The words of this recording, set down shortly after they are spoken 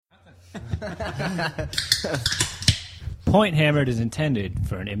Point Hammered is intended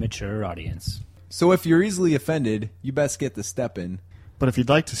for an immature audience. So if you're easily offended, you best get the step in. But if you'd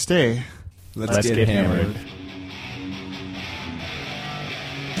like to stay, Let's get hammered.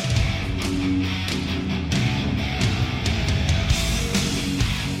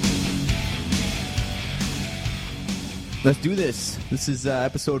 Let's do this. This is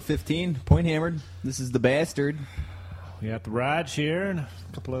episode 15, Point Hammered. This is the Bastard. We got the Raj here and a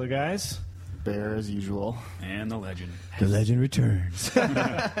couple other guys. Bear as usual. And the legend. The legend returns. All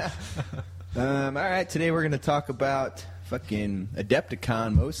right, today we're going to talk about fucking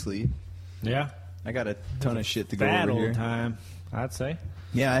Adepticon mostly. Yeah. I got a ton of shit to go Bad over old here. time, I'd say.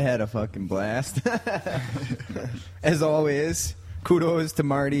 Yeah, I had a fucking blast. As always, kudos to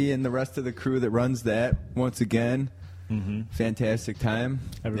Marty and the rest of the crew that runs that once again. Mm-hmm. Fantastic time.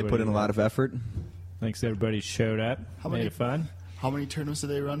 Everybody they put in a lot of effort. Thanks everybody showed up. How Made many- it fun. How many tournaments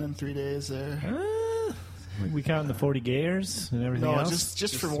did they run in 3 days there? We counting the 40 Gayers and everything No, else?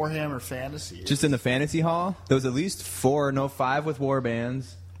 just for Warhammer Fantasy. Just in the fantasy hall, there was at least 5 with war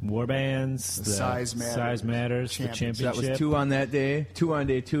bands. War bands, The Size Matters, the Championship. So championship, that was 2 on that day, 2 on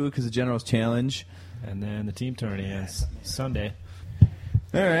day 2 because the General's Challenge. and then the team tourney on Sunday.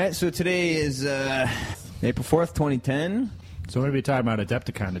 All right, so today is April 4th, 2010. So we're going to be talking about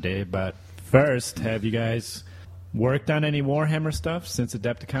Adepticon today, but first, have you guys worked on any Warhammer stuff since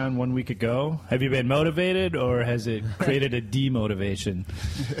Adepticon 1 week ago? Have you been motivated, or has it created a demotivation?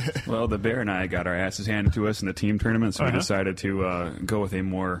 Well, the Bear and I got our asses handed to us in the team tournament, so we decided to go with a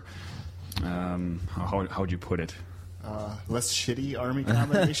more, how would you put it? Less shitty army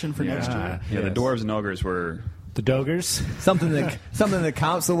combination for next year. Yeah, the Yes. Dwarves and Ogres were... The Dogers? Something that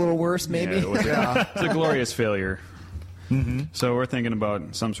counts a little worse, maybe. Yeah, it's a glorious failure. Mm-hmm. So we're thinking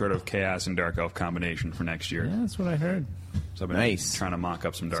about some sort of Chaos and Dark Elf combination for next year. Yeah, that's what I heard. So I've been Nice. trying to mock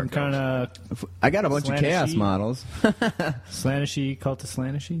up some Dark Some Elves. kind of I got a bunch of chaos Slantashy. models. Slantashy, cult of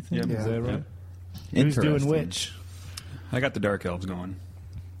Slantashy thing? Yep. Is that right? Yep. Who's doing Interesting. which? I got the Dark Elves going.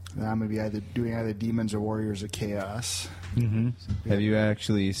 I'm going to be doing either Demons or Warriors of Chaos. Mm-hmm. Have you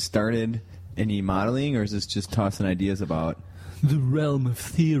actually started any modeling, or is this just tossing ideas about? The realm of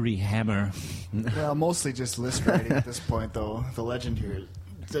theory, Hammer. Well, mostly just list writing at this point, though. The legend here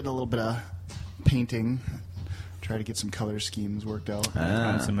did a little bit of painting, try to get some color schemes worked out.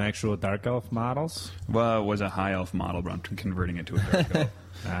 On some actual Dark Elf models. Well, it was a High Elf model, but I'm converting it to a Dark Elf.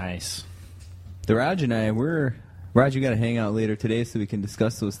 Nice. The Raj and I, Raj, you got to hang out later today so we can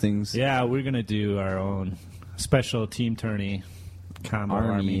discuss those things. Yeah, we're going to do our own special team tourney combo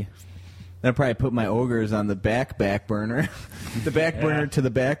army. I'll probably put my ogres on the back burner. The back burner to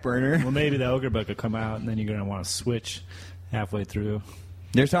the back burner. Well, maybe the Ogre book will come out, and then you're going to want to switch halfway through.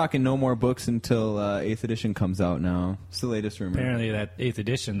 They're talking no more books until 8th edition comes out now. It's the latest rumor. Apparently that 8th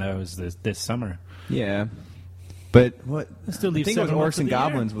edition, though, is this summer. Yeah. But what That still I leaves think it was 7 months Orcs of and the year.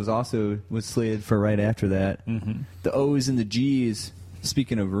 Goblins was slated for right after that. Mm-hmm. The O's and the G's.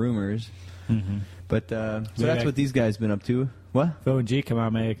 Speaking of rumors. Mm-hmm. But so Maybe that's I- what these guys been up to. What? If O&G come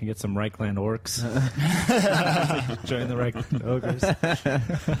out, maybe I can get some Reichland Orcs. Join the Reichland Ogres.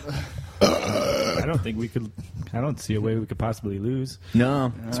 I don't think we could... I don't see a way we could possibly lose.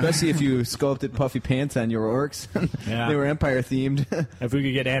 No, especially if you sculpted puffy pants on your orcs. Yeah. They were Empire themed. If we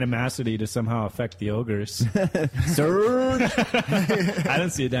could get animosity to somehow affect the Ogres. Surge! I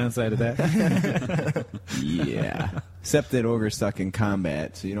don't see a downside of that. Yeah. Except that ogres suck in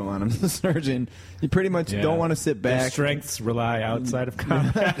combat, so you don't want them to surge in. You pretty much Yeah. don't want to sit Their back. strengths rely outside of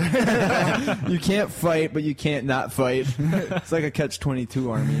combat. You can't fight, but you can't not fight. It's like a catch-22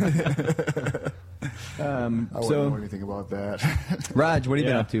 army. I wouldn't know anything about that. Raj, what have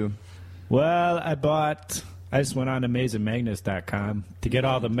you been Yeah. up to? Well, I just went on to magnets.com to get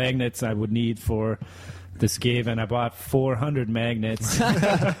all the magnets I would need for the Skaven. I bought 400 magnets.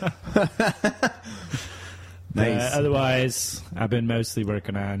 Nice. Otherwise, I've been mostly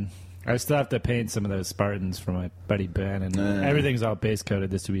working on... I still have to paint some of those Spartans for my buddy Ben, and everything's all base coated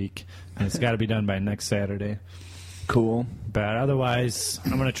this week, and it's got to be done by next Saturday. Cool. But otherwise,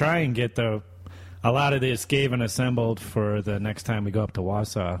 I'm going to try and get a lot of the Skaven assembled for the next time we go up to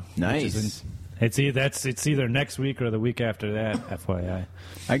Wausau. Nice. It's either next week or the week after that, FYI.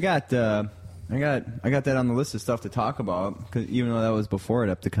 I got that on the list of stuff to talk about, 'cause even though that was before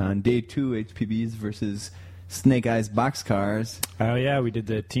Adepticon. Day 2 HPBs versus Snake Eyes Boxcars. Oh, yeah, we did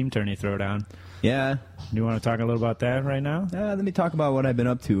the team tourney throwdown. Yeah. You want to talk a little about that right now? Let me talk about what I've been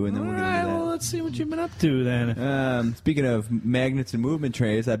up to, and then we'll get into that. Well, let's see what you've been up to then. Speaking of magnets and movement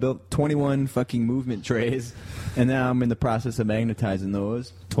trays, I built 21 fucking movement trays, and now I'm in the process of magnetizing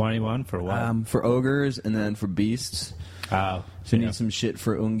those. 21 for what? For ogres and then for beasts. Oh, So yeah. need some shit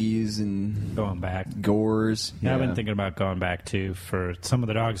for Ungies and Going back. Gores. Yeah, I've been thinking about going back too for some of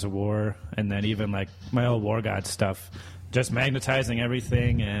the Dogs of War, and then even like my old War God stuff, just magnetizing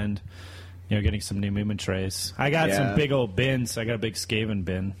everything and getting some new movement trays. I got some big old bins. I got a big Skaven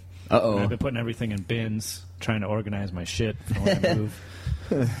bin. Uh-oh. I've been putting everything in bins, trying to organize my shit for when I move.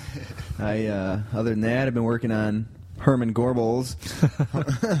 Other than that, I've been working on Herman Gorbels.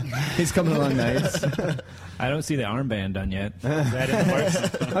 He's coming along nice. I don't see the armband done yet. Is that in the works?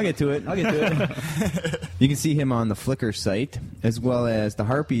 I'll get to it. You can see him on the Flickr site, as well as the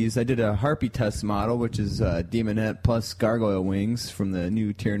Harpies. I did a Harpy test model, which is Demonette plus gargoyle wings from the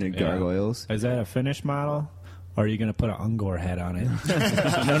new Tyranid gargoyles. Is that a finished model? Or are you going to put an Ungor head on it?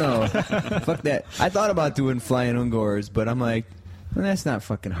 No. Fuck that. I thought about doing flying Ungors, but I'm like, well, that's not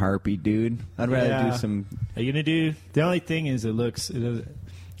fucking Harpy, dude. I'd rather do some... Are you going to do... The only thing is it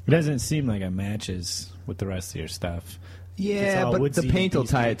doesn't seem like it matches with the rest of your stuff. Yeah, all but woodsy the paint will and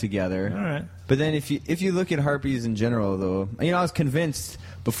tie beefy. it together. All right. But then if you look at Harpies in general, though, I was convinced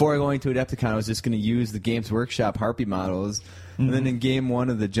before going to Adepticon I was just going to use the Games Workshop Harpy models. And then in game 1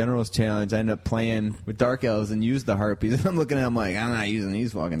 of the Generals Challenge, I ended up playing with Dark Elves and used the Harpies. And I'm looking at them like, I'm not using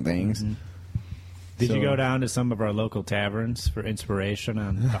these fucking things. Did So- you go down to some of our local taverns for inspiration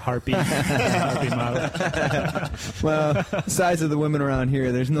on the Harpy, Harpy model? Well, the size of the women around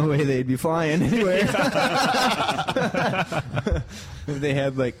here, there's no way they'd be flying anywhere. They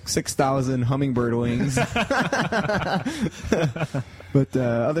had like 6,000 hummingbird wings. But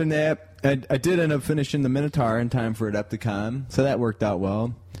other than that, I did end up finishing the Minotaur in time for Adepticon, so that worked out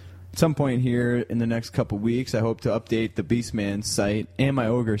well. At some point here in the next couple weeks, I hope to update the Beastman site and my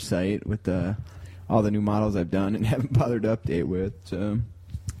Ogre site with all the new models I've done and haven't bothered to update with. So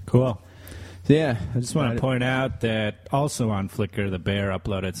Cool. yeah, I just want to point out that also on Flickr, the Bear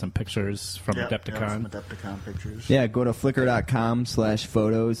uploaded some pictures from Some Adepticon. Adepticon pictures. Yeah, go to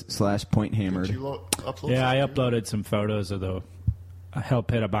flickr.com/photos/pointhammered. Did you upload? Yeah, I something? uploaded some photos of the Hell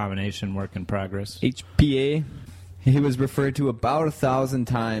Pit Abomination work in progress. HPA. He was referred to about 1,000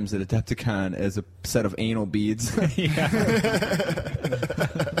 times at Adepticon as a set of anal beads.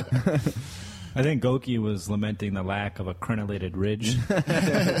 I think Goki was lamenting the lack of a crenellated ridge.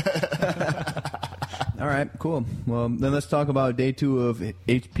 All right, cool. Well, then let's talk about day 2 of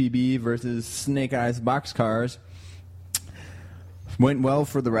HPB versus Snake Eyes Boxcars. Went well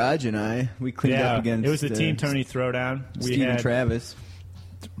for the Raj and I. We cleaned up against it was a team tourney throwdown. We Steve and had Travis.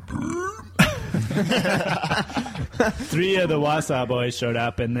 3 of the Wausau boys showed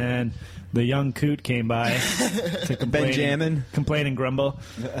up, and then the young Coot came by to Benjamin. complain and grumble.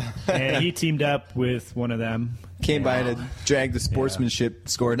 And he teamed up with one of them. Came by to drag the sportsmanship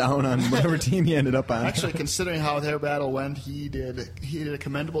score down on whatever team he ended up on. Actually, considering how their battle went, he did a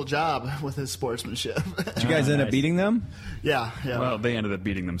commendable job with his sportsmanship. Did you guys end up nice. beating them? yeah. Well, they ended up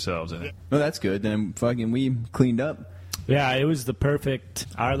beating themselves, I think. Well, that's good. Then fucking we cleaned up. Yeah, it was the perfect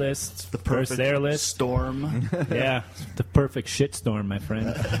our list, the first their list. Storm. Yeah, the perfect shitstorm, my friend.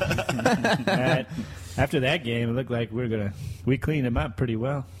 After that game, it looked like we cleaned them up pretty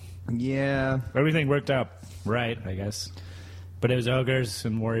well. Yeah. Everything worked out right, I guess. But it was Ogres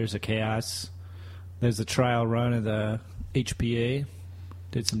and Warriors of Chaos. There's a trial run of the HPA.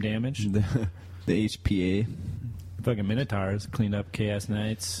 Did some damage. The HPA. Fucking Minotaurs cleaned up Chaos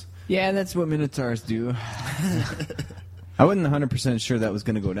Knights. Yeah, that's what Minotaurs do. I wasn't 100% sure that was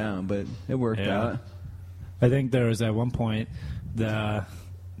going to go down, but it worked Yeah. out. I think there was at one point the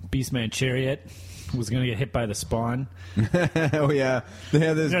Beastman Chariot was going to get hit by the spawn. Oh, yeah. They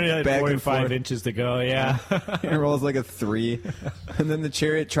have this It only had back 4 and or 5 forth. inches to go, yeah. It rolls like a 3. And then the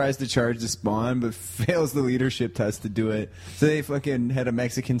chariot tries to charge the spawn, but fails the leadership test to do it. So they fucking had a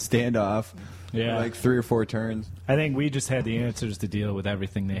Mexican standoff. Yeah. For like 3 or 4 turns. I think we just had the answers to deal with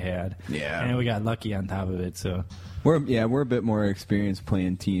everything they had. Yeah. And we got lucky on top of it, so. We're a bit more experienced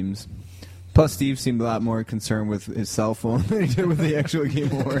playing teams. Plus, Steve seemed a lot more concerned with his cell phone than he did with the actual game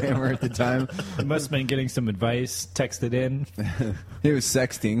of Warhammer at the time. He must have been getting some advice, texted in. He was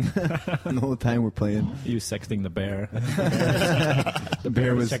sexting the whole time we're playing. He was sexting the bear. The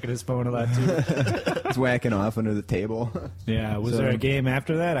bear was checking his phone a lot, too. whacking off under the table. Yeah, was So- there a game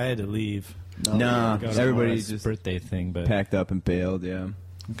after that? I had to leave. No, Go to everybody Laura's just birthday thing, but packed up and bailed, yeah.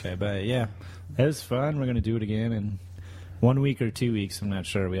 okay, but yeah, it was fun. We're gonna do it again in 1 week or 2 weeks. I'm not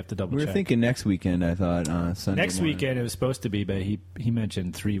sure. We have to double We were check. thinking next weekend, I thought, Sunday Next morning. weekend it was supposed to be, but he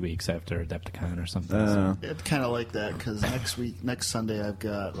mentioned 3 weeks after Adepticon or something. so. It's kind of like that because next Sunday, I've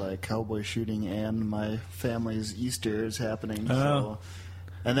got like cowboy shooting and my family's Easter is happening. Oh. So,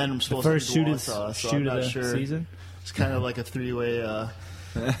 and then I'm The supposed first to shoot go is Warsaw, so shoot I'm of not the sure. season. It's kind of like a 3-way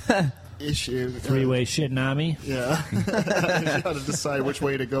issue. Three-way shitnami. Yeah. You got to decide which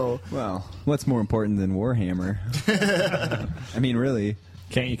way to go. Well, what's more important than Warhammer? I mean, really,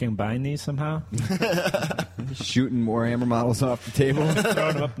 Can't you combine these somehow? shooting Warhammer models off the table,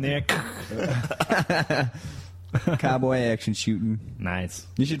 Throwing them up in the air. cowboy action shooting. Nice.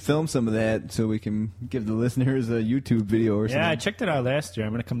 You should film some of that so we can give the listeners a YouTube video or something. Yeah, I checked it out last year.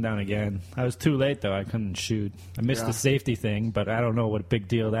 I'm going to come down again. I was too late, though. I couldn't shoot. I missed Yeah. the safety thing, but I don't know what a big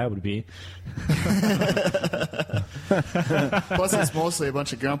deal that would be. Plus, it's mostly a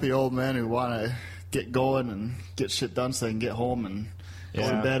bunch of grumpy old men who want to get going and get shit done so they can get home and go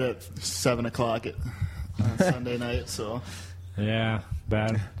Yeah. to bed at 7 o'clock on Sunday night. So, Yeah,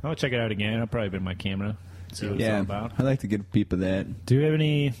 bad. I'll check it out again. I'll probably bring my camera. See what it's all Yeah, about. I like to give people that. Do you have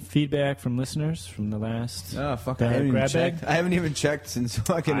any feedback from listeners from the last? Oh, fuck, The I haven't even grab checked. bag? I haven't even checked since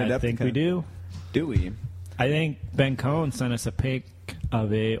fucking I Adepticon. think we do. Do we? I think Ben Cohn sent us a pic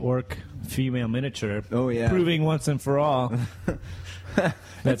of a orc female miniature. Oh, yeah. Proving once and for all that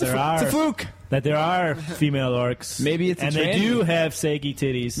It's a fluke. That there are female orcs. Maybe it's a and they tranny. do have saggy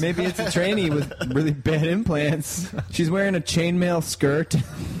titties. Maybe it's a trainee with really bad implants. She's wearing a chainmail skirt.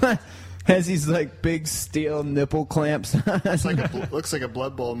 Has these like big steel nipple clamps. it's like looks like a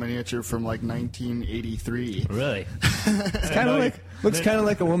Blood Bowl miniature from like 1983. Really? It's kind of like looks kind of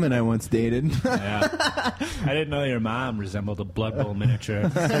like a woman I once dated. Yeah. I didn't know your mom resembled a Blood Bowl miniature in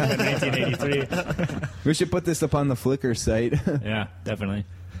 1983. We should put this up on the Flickr site. Yeah, definitely.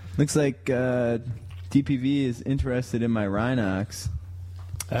 Looks like DPV is interested in my Rhinox.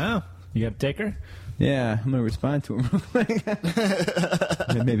 Oh, you got a taker? Yeah, I'm gonna respond to him real quick.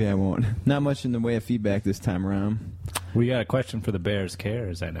 Maybe I won't. Not much in the way of feedback this time around. We got a question for the Bears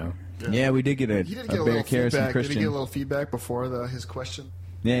Cares, I know. Yeah, we did get a He did get a Bear little Cares from feedback. Did he Christian. get a little feedback before his question?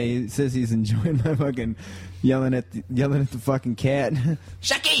 Yeah, he says he's enjoying my fucking yelling at the fucking cat.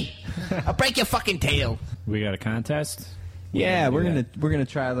 Shucky! I'll break your fucking tail. We got a contest? Yeah, do we're that. gonna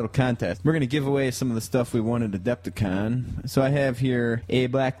try a little contest. We're gonna give away some of the stuff we won at Adepticon. So I have here a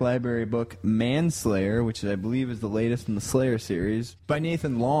Black Library book, Manslayer, which I believe is the latest in the Slayer series, by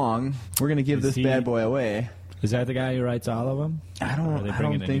Nathan Long. We're gonna give Is this he- bad boy away. Is that the guy who writes all of them? I Or are don't, they I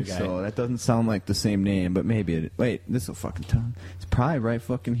bringing don't a new think guy? so. That doesn't sound like the same name, but maybe it. Wait, this will fucking tell. It's probably right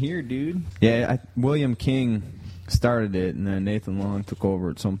fucking here, dude. Yeah, William King started it, and then Nathan Long took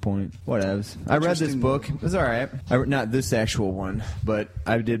over at some point. Whatevs. I read this Interesting. book. It was all right. Not this actual one, but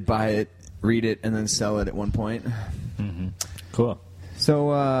I did buy it, read it, and then sell it at one point. Cool.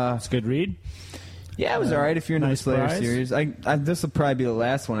 So, It's a good read. yeah, it was all right if you're into Nice the Slayer prize. series. This will probably be the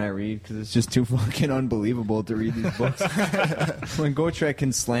last one I read because it's just too fucking unbelievable to read these books. When Gotrek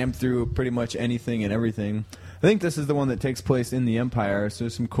can slam through pretty much anything and everything. I think this is the one that takes place in the Empire, so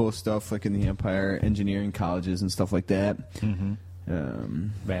there's some cool stuff like in the Empire engineering colleges and stuff like that.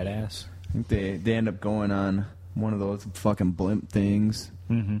 Badass. I think they end up going on one of those fucking blimp things.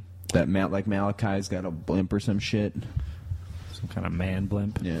 That like Malachi's got a blimp or some shit. Some kind of man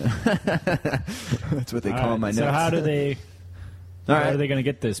blimp. Yeah, that's what they All call right, my so nuts. how do they... All How right. are they going to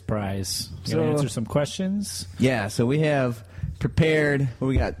get this prize? You going So- to answer some questions? Yeah, so we have prepared, what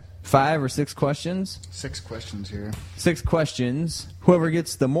we got, 5 or 6 questions? 6 questions here. 6 questions. Whoever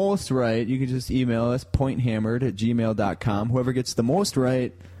gets the most right, you can just email us, pointhammered@gmail.com. Whoever gets the most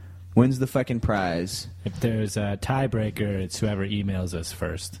right wins the fucking prize. If there's a tiebreaker, it's whoever emails us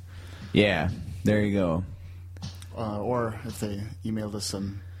first. Yeah, there you go. Or if they emailed us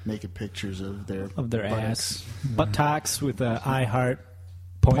some naked pictures of their buttocks. Ass. Buttocks with I heart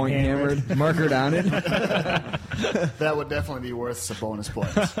point hammered. markered on it. That would definitely be worth some bonus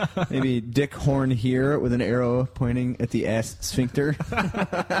points. Maybe Dick Horn here with an arrow pointing at the ass sphincter.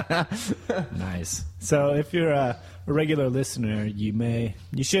 Nice. So if you're a regular listener, you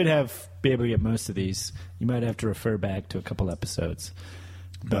should be able to get most of these. You might have to refer back to a couple episodes.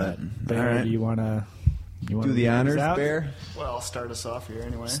 But Bear, all right. do you want to Do the honors, Bear. Well, I'll start us off here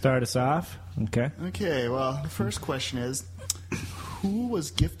anyway. Start us off. Okay. Okay, well, the first question is, who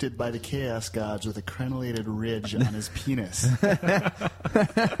was gifted by the Chaos Gods with a crenellated ridge on his penis?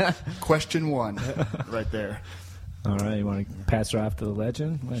 Question 1, right there. All right. You want to pass her off to the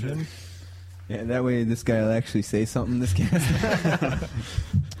legend? Let him. Yeah, that way this guy will actually say something. This guy.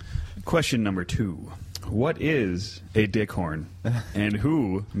 Question number 2. What is a dick horn, and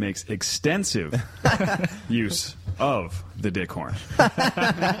who makes extensive use of the dick horn?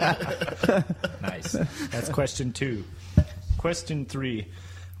 Nice. That's question 2. Question 3.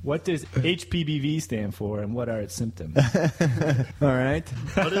 What does HPBV stand for, and what are its symptoms? All right.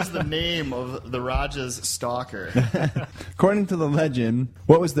 What is the name of the Raja's stalker? According to the legend,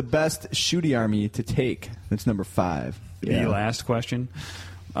 what was the best shooty army to take? That's number 5. The last question.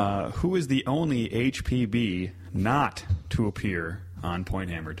 Who is the only HPB not to appear on Point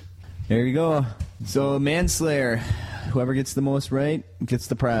Hammered? There you go. So, Manslayer. Whoever gets the most right gets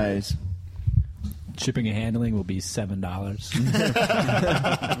the prize. Shipping and handling will be $7.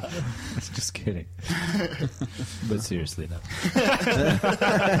 Just kidding. But seriously, though.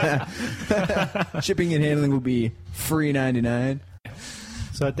 Shipping and handling will be free $99.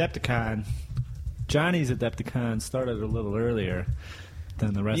 So Adepticon, Johnny's Adepticon started a little earlier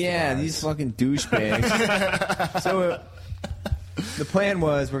than the rest of Yeah, ours. these fucking douchebags. So the plan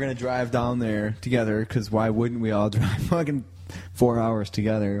was we're going to drive down there together, because why wouldn't we all drive fucking 4 hours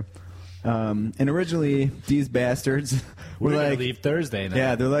together? And originally, these bastards were We're going like, to leave Thursday now.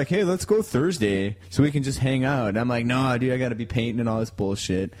 yeah, they're like, hey, let's go Thursday so we can just hang out. And I'm like, no, dude, I got to be painting and all this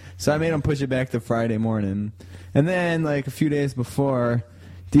bullshit. So I made them push it back to Friday morning. And then, like, a few days before,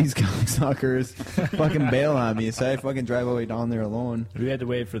 these cocksuckers fucking bail on me. So I fucking drive all the way down there alone. We had to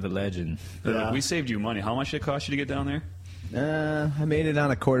wait for the legend. Yeah. We saved you money. How much did it cost you to get down there? I made it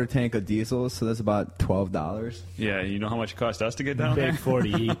on a quarter tank of diesel, so that's about $12. Yeah, you know how much it cost us to get down Big there? 40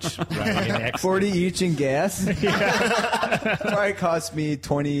 each. Right, 40 each in gas. Probably cost me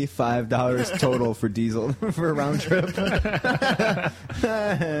 $25 total for diesel for a round trip.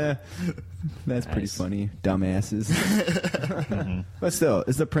 That's pretty Nice. funny, dumbasses. But still,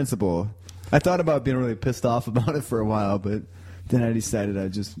 it's the principle. I thought about being really pissed off about it for a while, but then I decided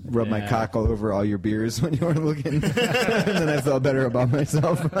I'd just rub my Yeah. cock all over all your beers when you weren't looking. And then I felt better about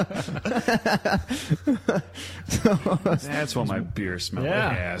myself. That's why my beer smelled Yeah.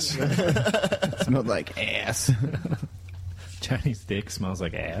 like ass. Smelled like ass. Johnny's dick smells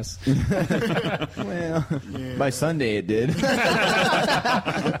like ass. Well, by Sunday it did.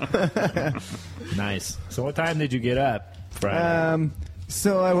 Nice. So what time did you get up Friday?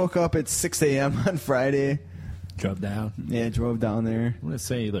 So I woke up at 6 a.m. on Friday. Drove down. Yeah, drove down there. I'm going to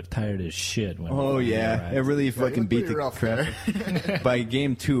say you look tired as shit. When Oh, you yeah. arrived. It really you fucking look beat pretty the rough crap. By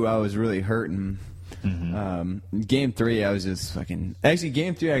game 2, I was really hurting. Game 3, I was just fucking... Actually,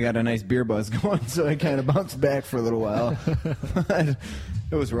 game 3, I got a nice beer buzz going, so I kind of bounced back for a little while.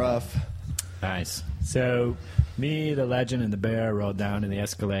 It was rough. Nice. So me, the legend, and the bear rode down in the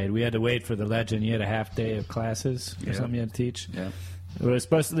Escalade. We had to wait for the legend. You had a half day of classes or Yeah. something you had to teach. Yeah. We were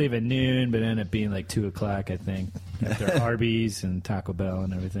supposed to leave at noon, but ended up being like 2 o'clock, I think, after Arby's and Taco Bell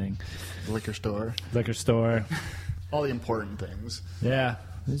and everything. Liquor store. Liquor store. All the important things. Yeah,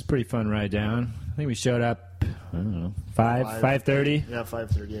 it was a pretty fun ride down. I think we showed up, I don't know, 5:30, Yeah,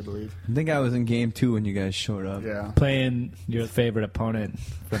 5:30, I believe. I think I was in game 2 when you guys showed up. Yeah. playing your favorite opponent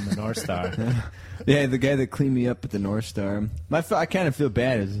from the North Star. Yeah, the guy that cleaned me up at the North Star. I kind of feel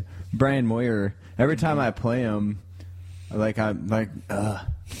bad is Brian Moyer. Every time I play him, I'm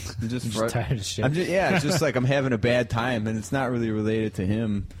just tired as shit. it's just like I'm having a bad time, and it's not really related to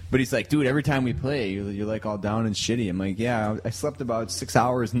him. But he's like, dude, every time we play, you're like all down and shitty. I'm like, yeah, I slept about 6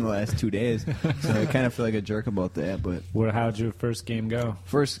 hours in the last 2 days, so I kind of feel like a jerk about that. But How'd your first game go?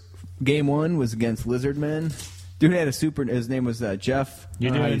 first game 1 was against Lizardman. Dude had a super. His name was Jeff.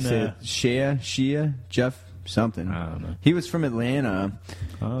 You're I don't know how doing, you say it. Shea, Jeff something. I don't know. He was from Atlanta.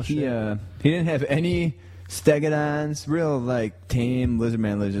 Oh, He shit. he didn't have any stegodons, real like tame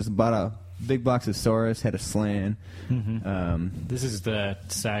lizardman lizards. Just bought a big box of Saurus, had a slan. This is the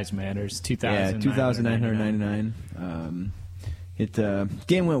size matters. Yeah, 2,999.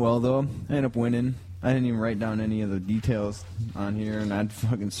 Game went well though. I ended up winning. I didn't even write down any of the details on here, and I'd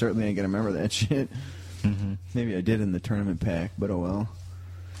fucking certainly ain't gonna remember that shit. Maybe I did in the tournament pack, but oh well.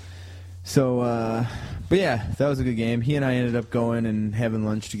 So, but yeah, that was a good game. He and I ended up going and having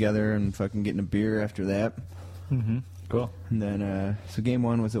lunch together and fucking getting a beer after that. Cool. And then, so game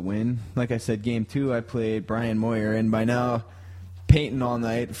 1 was a win. Like I said, game 2 I played Brian Moyer, and by now, painting all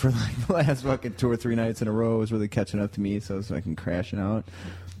night for like the last fucking 2 or 3 nights in a row was really catching up to me, so I was fucking crashing out.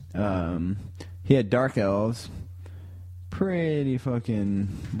 He had Dark Elves. Pretty fucking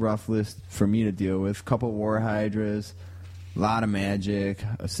rough list for me to deal with. Couple War Hydras, a lot of magic,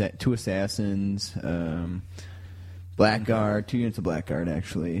 2 assassins, Blackguard, 2 units of Blackguard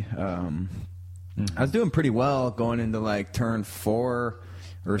actually. I was doing pretty well going into like turn 4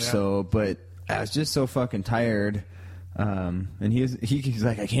 or so, but I was just so fucking tired. And he's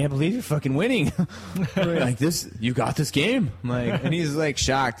like, I can't believe you're fucking winning. We're like, you got this game. I'm like, and he's like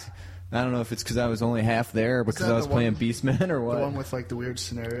shocked I don't know if it's because I was only half there, because that I was the one- playing Beastmen or what. The one with like the weird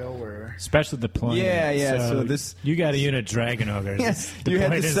scenario where Special deployment. Yeah. So this, you got a unit Dragon Ogres. yes, you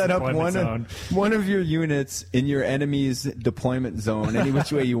had to Deployed set up deployment zone. one of your units in your enemy's deployment zone, any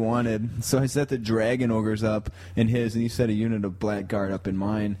which way you wanted. So I set the Dragon Ogres up in his, and you set a unit of Blackguard up in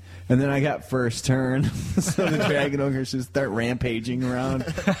mine. And then I got first turn, so the Dragon Ogres just start rampaging around.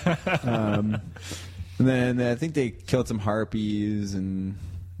 And then I think they killed some Harpies and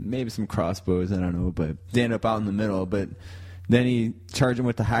maybe some crossbows, I don't know, but they ended up out in the middle. But then he charged him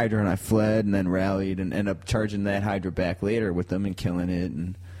with the Hydra, and I fled and then rallied and ended up charging that Hydra back later with them and killing it.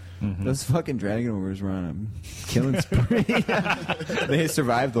 And those fucking Dragon Ogres were on a killing spree. They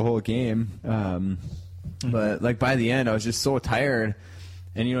survived the whole game. But like by the end, I was just so tired.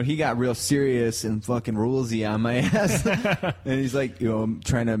 And, you know, he got real serious and fucking rulesy on my ass. And he's like, you know,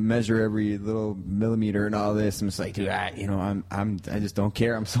 trying to measure every little millimeter and all this. I'm just like, dude, I just don't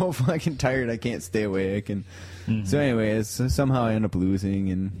care. I'm so fucking tired. I can't stay awake. And so anyways, somehow I end up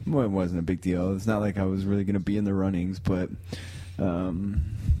losing. And well, it wasn't a big deal. It's not like I was really going to be in the runnings. But,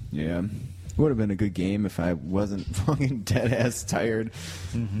 yeah, it would have been a good game if I wasn't fucking dead-ass tired.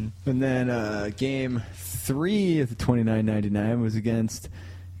 And then game 3 of the 29.99 was against,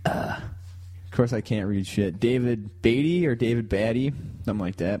 of course I can't read shit, David Beatty or David Batty, something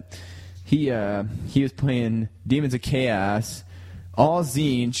like that. He was playing Demons of Chaos, all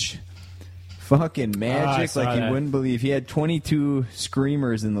Tzeentch, fucking magic like you wouldn't believe. He had 22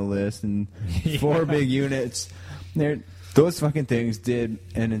 Screamers in the list and 4 big units. Those fucking things did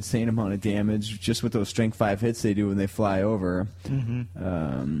an insane amount of damage just with those strength 5 hits they do when they fly over.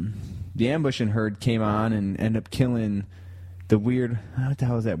 The ambushing herd came on and ended up killing the weird, what the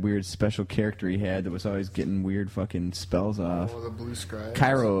hell was that weird special character he had that was always getting weird fucking spells off? the blue scribe.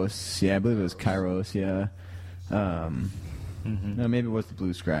 Kairos. Yeah, I believe it was Kairos, yeah. No, maybe it was the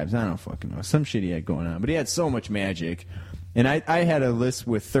Blue Scribes. I don't fucking know. Some shit he had going on. But he had so much magic. And I had a list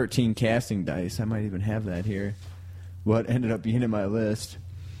with 13 casting dice. I might even have that here. What ended up being in my list.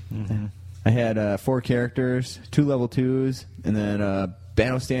 I had 4 characters, 2 level 2s, and then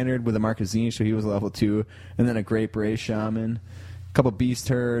Battle Standard with a Mark of Tzeentch, so he was level 2, and then a Great Bray Shaman, a couple Beast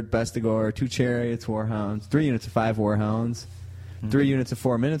Herd, Bestigor, 2 Chariots, Warhounds, 3 units of 5 Warhounds, 3 units of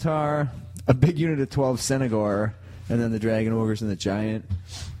 4 Minotaur, a big unit of 12 Senegor, and then the Dragon Ogres and the Giant.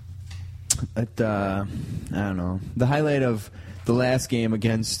 But, I don't know. The highlight of the last game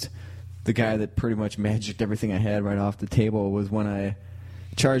against the guy that pretty much magicked everything I had right off the table was when I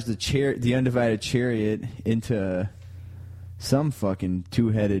charged the Undivided Chariot into some fucking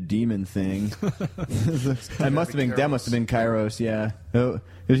 2-headed demon thing. That must have been Kairos, yeah. It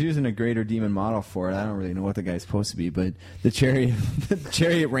was using a greater demon model for it. I don't really know what the guy's supposed to be, but the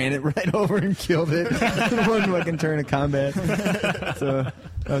chariot ran it right over and killed it in one fucking turn of combat. So that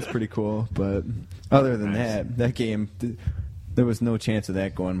was pretty cool. But other than that game, there was no chance of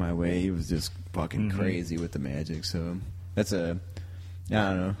that going my way. He was just fucking crazy with the magic. So that's I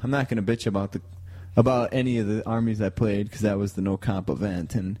don't know. I'm not going to bitch about any of the armies I played because that was the no comp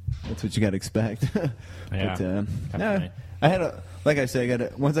event, and that's what you got to expect. Yeah, I had like I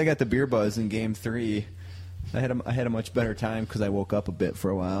said, once I got the beer buzz in game 3, I had a much better time because I woke up a bit for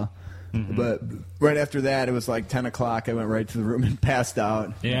a while. But right after that, it was like 10 o'clock. I went right to the room and passed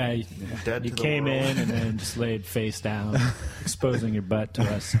out. Yeah, you Dead to the came world. in and then just laid face down, exposing your butt to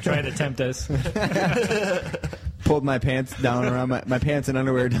us, trying to tempt us. Pulled my pants down around my pants and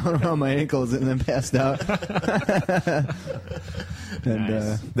underwear down around my ankles, and then passed out. And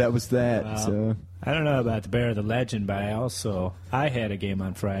Nice. that was that. Wow. So I don't know about the Bear of the Legend, but I had a game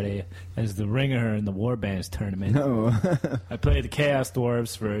on Friday as the Ringer in the Warbands tournament. no. I played the Chaos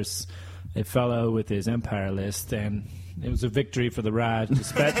Dwarves versus a fellow with his Empire list, and it was a victory for the Raj,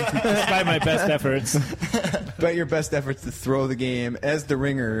 despite my best efforts. But your best efforts to throw the game as the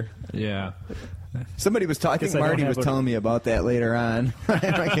ringer. Yeah. Somebody was talking. Guess I don't Marty have was telling me about that later on. But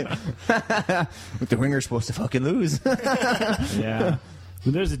the ringer's supposed to fucking lose. Yeah.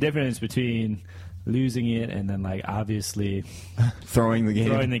 Well, there's a difference between losing it and then, like, obviously Throwing the game.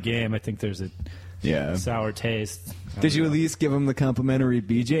 throwing the game. I think there's a Yeah. sour taste. Did you at least give him the complimentary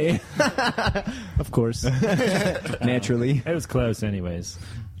BJ? Of course. Naturally. It was close anyways.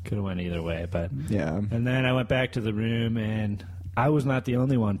 Could have went either way, but Yeah. And then I went back to the room, and I was not the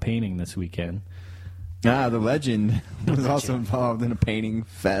only one painting this weekend. Ah, the legend was also involved in a painting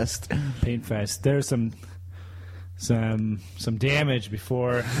fest. Paint fest. There's some some damage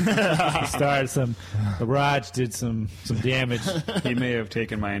before the start. The Raj did some damage. He may have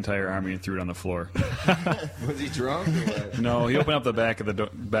taken my entire army and threw it on the floor. Was he drunk or what? No, he opened up the back of the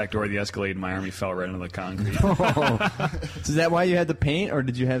back door of the Escalade, and my army fell right into the concrete. So is that why you had to paint, or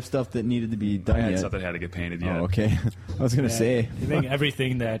did you have stuff that needed to be done I had yet? stuff that had to get painted yet. Oh, okay. I was going to say. I think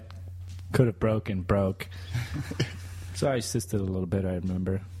everything that could have broken broke. So I assisted a little bit, I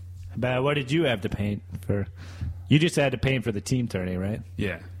remember. But what did you have to paint for? You just had to paint for the team tourney, right?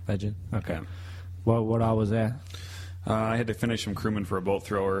 Yeah. Legend? Okay. Yeah. What all was that? I had to finish some crewmen for a bolt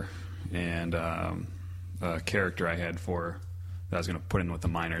thrower and a character I had for that I was going to put in with the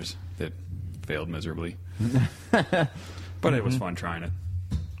miners that failed miserably. But it was fun trying it.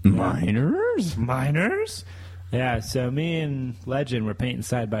 Miners? Yeah, so me and Legend were painting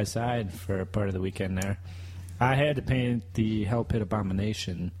side by side for part of the weekend there. I had to paint the Hell Pit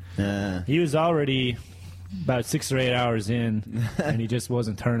Abomination. He was already about 6 or 8 hours in, and he just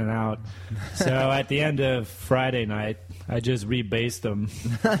wasn't turning out. So at the end of Friday night, I just rebased him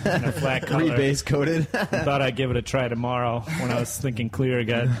in a flat color. Rebase coated. Thought I'd give it a try tomorrow when I was thinking clear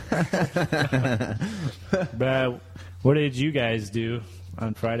again. But what did you guys do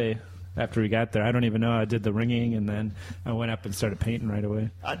on Friday after we got there? I don't even know. I did the ringing, and then I went up and started painting right away.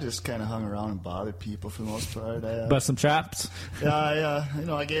 I just kind of hung around and bothered people for the most part. Bust some chops. Yeah,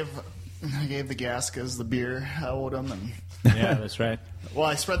 I gave the Gaskas the beer I owed them, and Yeah, that's right. well,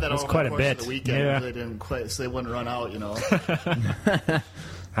 I spread that That's over quite the a course bit. of the weekend. Yeah. They didn't quite, so they wouldn't run out.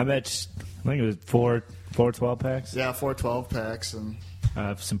 How much? I think it was four 12-packs. Yeah, 4 12-packs, and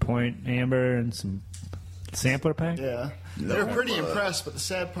Some Point Amber and some sampler pack. yeah, they're pretty impressed. But the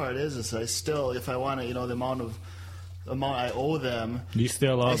sad part is I still, if I want to, the amount I owe them, You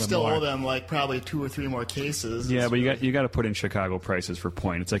still owe I them still more. owe them like probably 2 or 3 more cases. Yeah, It's but really- you got to put in Chicago prices for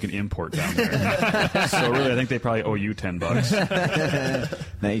point. It's like an import down there. So really, I think they probably owe you $10.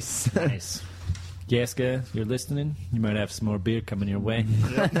 Nice. Nice. Gaska, you're listening? You might have some more beer coming your way.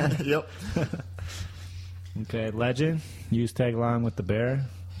 Yep. Okay, Legend, you just tag along with the bear.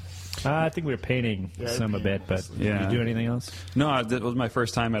 I think we were painting Yeah, some a bit, but Yeah. did you do anything else? No, that was my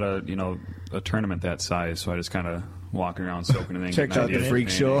first time at a tournament that size. So I just kind of walking around soaking it in. Checked getting out the ideas freak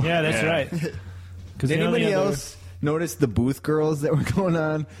for show. painting. Yeah, that's right. 'Cause Did the only anybody other- else notice the booth girls that were going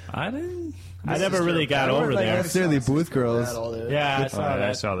on? I didn't. I This never is really true. got I over weren't like there. necessarily booth girls. That all there. Yeah, I Oh, saw yeah, I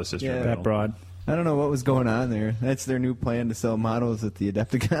that. saw the sister. Yeah. battle. That broad. I don't know what was going on there. That's their new plan to sell models at the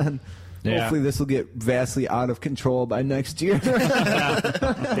Adepticon. Yeah. Hopefully this will get vastly out of control by next year.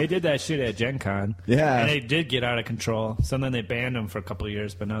 They did that shit at Gen Con. Yeah. And they did get out of control. So then they banned them for a couple of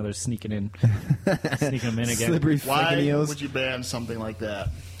years, but now they're sneaking them in again. Slippery Why fucking heels. would you ban something like that?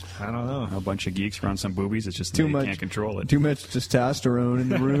 I don't know. A bunch of geeks around some boobies. It's just Too you much. can't control it. Too much testosterone in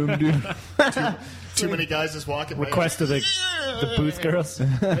the room, dude. Too many guys just walking by. Request of the booth girls.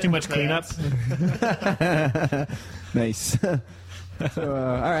 Too much cleanup. Nice. So,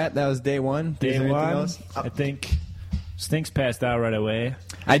 all right, that was day one. Is Day there anything one, else? I think Stinks passed out right away.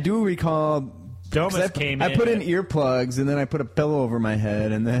 I do recall. Domus 'cause came I in. put in earplugs and then I put a pillow over my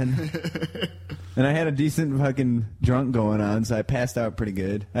head and then and I had a decent fucking drunk going on, so I passed out pretty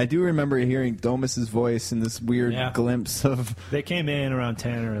good. I do remember hearing Domus's voice in this weird Yeah. glimpse of They came in around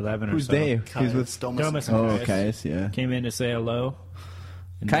 10 or 11 or who's so. they? Who's with? Domus and Oh, Caius. Caius, yeah. Came in to say hello.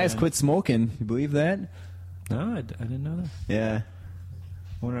 And Caius then- quit smoking. You believe that? No, I didn't know that. Yeah.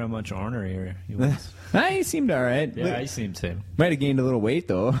 I wonder how much ornery he was. He seemed all right. Yeah, he seemed to. Might have gained a little weight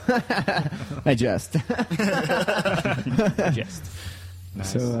though. I just. Just.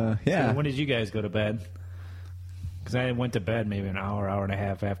 Nice. So yeah. So when did you guys go to bed? Because I went to bed maybe an hour and a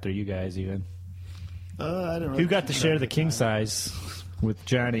half after you guys even. I didn't really Who got to share the king size with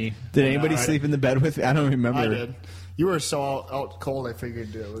Johnny? Did anybody I- sleep in the bed with me? I don't remember. I did. You were so out cold, I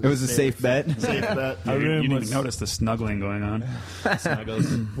figured It was a safe bet. Safe bet. Our You room didn't was even notice the snuggling going on. snuggles.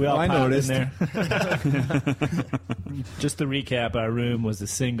 We all I piled noticed. in there. Just to recap, our room was a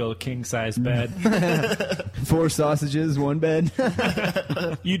single king size bed. 4 sausages, 1 bed.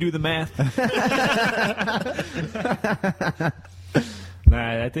 You do the math.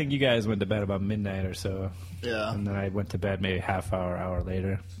 Nah, I think you guys went to bed about midnight or so, Yeah. and then I went to bed maybe hour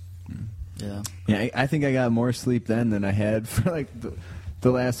later. Yeah. Yeah, I think I got more sleep then than I had for like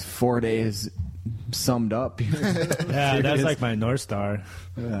the last 4 days summed up. Yeah, that was like my North Star.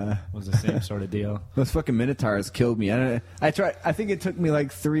 Was the same sort of deal. Those fucking Minotaurs killed me. I tried. I think it took me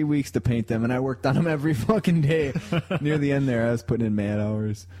like 3 weeks to paint them, and I worked on them every fucking day. Near the end there, I was putting in mad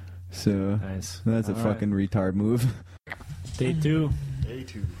hours. So Nice. that's a All right. fucking retard move. Day 2, Day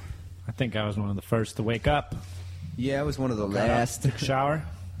 2. I think I was one of the first to wake up. Yeah, I was one of the Got up, last. took a shower,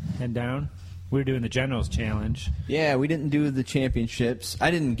 head down. we were doing the Generals Challenge. Yeah, we didn't do the championships.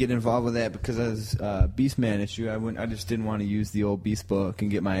 I didn't get involved with that because I was Beastman issue. I just didn't want to use the old Beast book and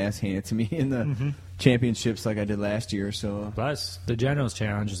get my ass handed to me in the championships like I did last year. So Plus, the Generals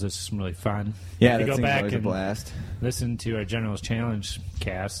Challenge is just really fun. yeah, If you that go thing's back always a and blast. listen to our Generals Challenge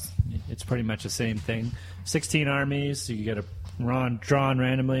cast, it's pretty much the same thing. 16 armies, so you get a drawn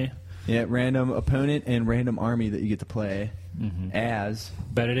randomly. Yeah, random opponent and random army that you get to play as.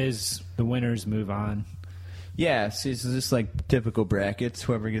 But it is the winners move on. Yeah, so it's just like typical brackets.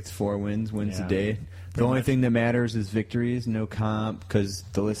 Whoever gets 4 wins wins Yeah, the day. The only thing that matters is victories. No comp because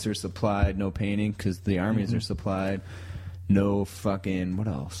the lists are supplied. No painting because the armies are supplied. No fucking what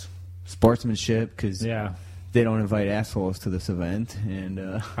else? Sportsmanship because Yeah. they don't invite assholes to this event. And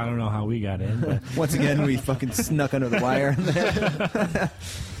I don't know how we got in, but once again, we fucking snuck under the wire.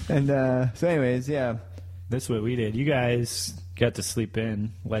 And so, anyways, yeah. that's what we did. You guys got to sleep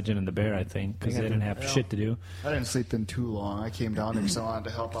in Legend and the Bear, I think, because they didn't have shit to do. I didn't sleep in too long. I came down there because I wanted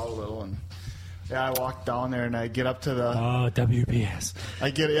to help out a little, and yeah, I walked down there and I get up to the. Oh, WPS. I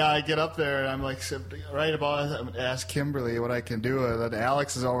get up there and I'm like right about I'm gonna ask Kimberly what I can do, and then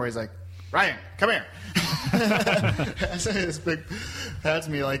Alex is always like, Ryan, come here. This big hands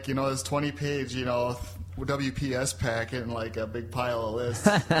me like this 20-page WPS packet and like a big pile of lists.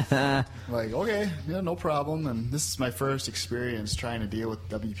 Like, okay, yeah, no problem. And this is my first experience trying to deal with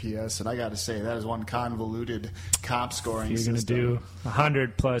WPS, and I got to say that is one convoluted comp scoring You're going to system. do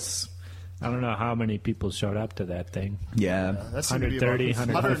 100 plus. I don't know how many people showed up to that thing. Yeah. That seemed to be about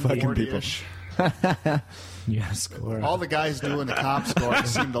 130, 140-ish. Yeah, score. All the guys doing the comp scoring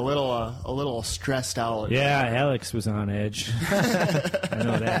seemed a little stressed out. Yeah, Alex was on edge. I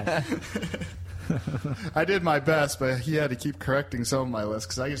know that. I did my best, but he had to keep correcting some of my lists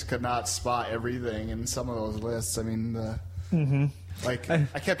because I just could not spot everything in some of those lists. I mean, like I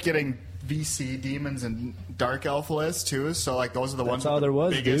kept getting VC demons and dark elf lists too. So like those are the ones all with there the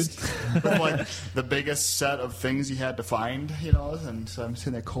was, biggest, with like the biggest set of things you had to find. And so I'm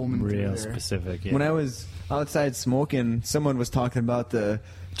sitting there combing through Real there. specific. Yeah. When I was outside smoking, someone was talking about the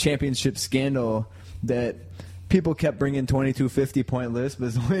championship scandal that people kept bringing 2250-point lists, but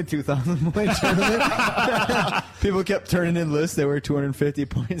it's only a 2,000-point tournament. People kept turning in lists that were 250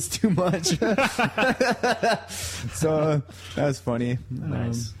 points too much. So that was funny.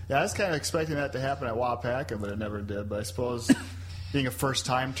 Nice. Yeah, I was kind of expecting that to happen at Wapaka, but it never did. But I suppose being a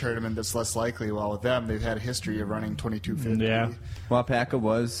first-time tournament, that's less likely. Well, with them, they've had a history of running 2250. Yeah. Wapaka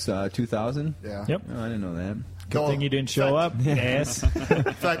was 2,000? Yeah. Yep. Oh, I didn't know that. Good thing you didn't show up. Yes. In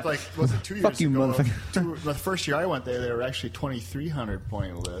fact, like, was it 2 years Fuck you, ago? motherfucker. The first year I went there, they were actually 2,300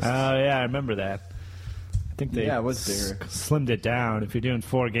 point lists. Oh, yeah, I remember that. I think they Yeah, it was bigger. slimmed it down. If you're doing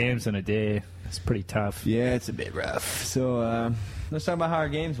 4 games in a day, it's pretty tough. Yeah, it's a bit rough. So let's talk about how our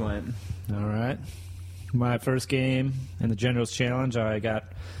games went. All right. My first game in the Generals Challenge, I got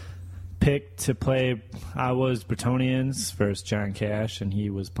picked to play. I was Bretonians versus John Cash, and he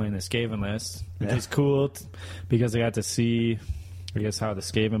was playing the Skaven list, which Yeah. is cool because I got to see, I guess, how the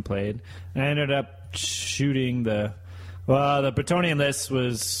Skaven played. And I ended up shooting the Bretonian list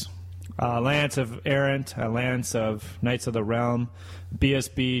was Lance of Errant, a Lance of Knights of the Realm,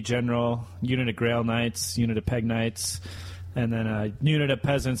 BSB General, unit of Grail Knights, unit of Peg Knights, and then a unit of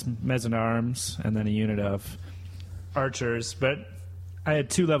Peasants, Mezzanarms, and then a unit of Archers. But I had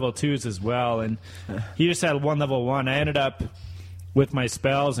 2 level 2s as well, and he just had 1 level 1. I ended up, with my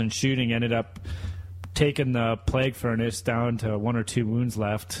spells and shooting, ended up taking the Plague Furnace down to 1 or 2 wounds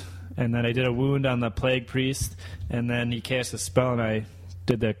left. And then I did a wound on the Plague Priest, and then he cast a spell, and I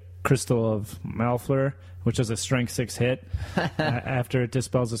did the Crystal of Malfleur, which is a strength 6 hit after it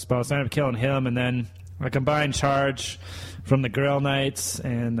dispels the spell. So I ended up killing him, and then a combined charge from the Grail Knights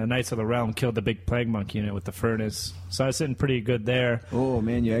and the Knights of the Realm killed the big Plague Monk unit with the Furnace. So I was sitting pretty good there. Oh,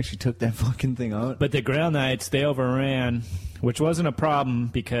 man, you actually took that fucking thing out. But the Grail Knights, they overran, which wasn't a problem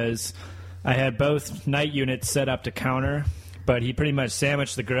because I had both Knight units set up to counter, but he pretty much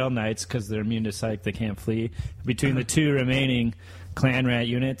sandwiched the Grail Knights because they're immune to psych, they can't flee, between the 2 remaining Clan Rat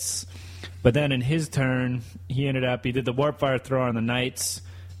units. But then in his turn, he did the Warp Fire throw on the Knights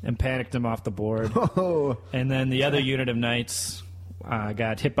and panicked them off the board. Oh, And then the other unit of Knights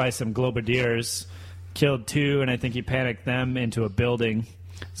got hit by some Globadiers, killed 2, and I think he panicked them into a building.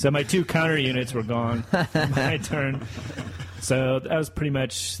 So my 2 counter units were gone. My turn. So that was pretty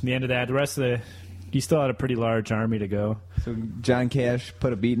much the end of that. The rest of you still had a pretty large army to go. so John Cash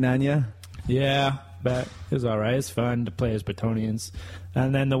put a beating on you? Yeah, but it was all right. It's fun to play as Bretonians.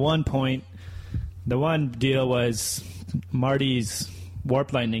 And then the one deal was Marty's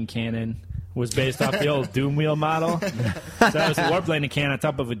Warp Lightning Cannon was based off the old Doom Wheel model. So I was warplaying a can on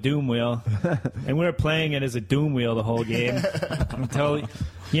top of a Doom Wheel, and we were playing it as a Doom Wheel the whole game until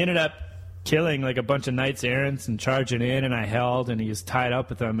he ended up killing like a bunch of knights errants and charging in, and I held, and he was tied up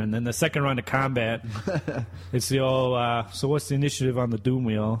with them. And then the second run of combat, it's the old, so what's the initiative on the Doom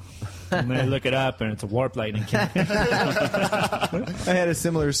Wheel? And then I look it up, and it's a warp lightning can. I had a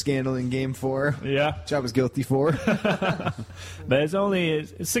similar scandal in Game 4, Yeah. which I was guilty for. But it's only a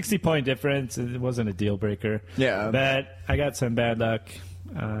 60-point difference. It wasn't a deal breaker. Yeah. But I got some bad luck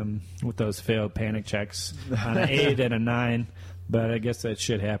with those failed panic checks on an 8 and a 9. But I guess that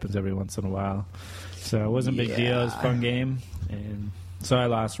shit happens every once in a while. So it wasn't a big deal. It was a fun game. And so I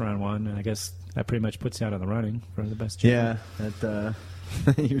lost round 1. And I guess that pretty much puts you out of the running for the best chance. Yeah, that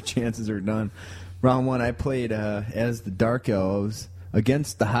your chances are done. Round 1, I played as the Dark Elves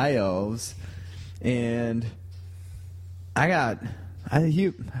against the High Elves, and I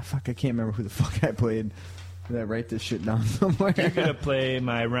can't remember who the fuck I played. Did I write this shit down somewhere? You're going to play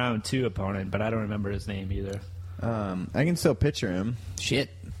my round 2 opponent, but I don't remember his name either. I can still picture him. Shit.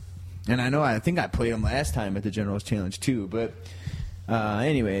 And I think I played him last time at the Generals Challenge too. But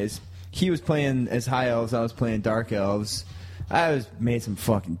anyways, he was playing as High Elves, I was playing Dark Elves. Made some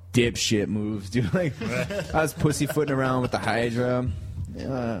fucking dipshit moves, dude. Like I was pussyfooting around with the Hydra,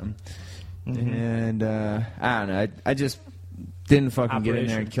 and I don't know. I just didn't fucking get in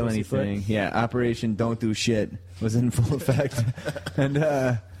there and kill anything. Yeah, Operation Don't Do Shit was in full effect, and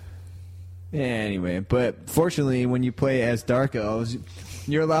yeah, anyway. But fortunately, when you play as Dark Elves,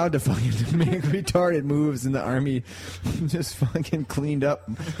 you're allowed to fucking make retarded moves, and the army just fucking cleaned up.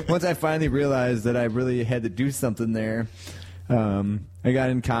 Once I finally realized that I really had to do something there. I got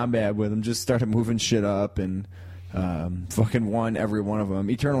in combat with him, just started moving shit up, and fucking won every one of them.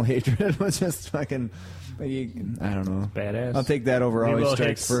 Eternal Hatred was just fucking, I don't know. Badass. I'll take that over Always Reroll Strike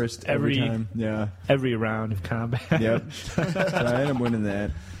hits First every time. Yeah. Every round of combat. Yep. So I ended up winning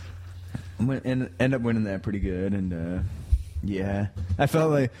that. End up winning that pretty good, and yeah. I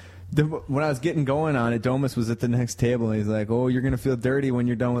felt like when I was getting going on it, Domus was at the next table, and he's like, "Oh, you're gonna feel dirty when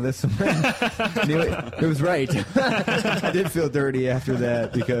you're done with this one." It was right. I did feel dirty after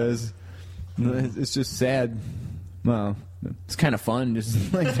that because it's just sad. Well, it's kind of fun.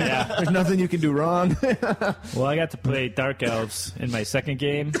 Just like there's nothing you can do wrong. Well, I got to play Dark Elves in my second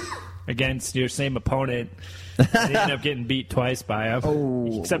game against your same opponent. I ended up getting beat twice by him.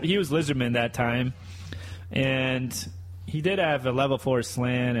 Oh. Except he was Lizardman that time, and he did have a level 4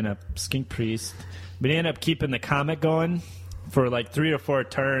 Slan and a Skink Priest, but he ended up keeping the comet going for like 3 or 4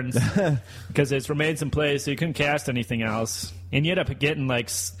 turns because it's remains in place, so you couldn't cast anything else. And you ended up getting like,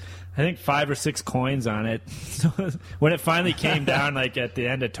 I think 5 or 6 coins on it. So when it finally came down, like at the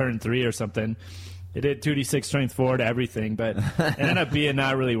end of turn 3 or something, it did 2d6 strength 4 to everything, but it ended up being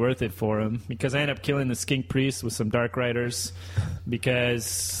not really worth it for him because I ended up killing the Skink Priest with some Dark Riders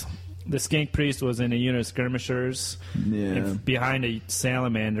because the Skink Priest was in a unit of skirmishers behind a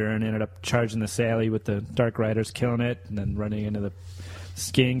salamander and ended up charging the Sally with the Dark Riders, killing it, and then running into the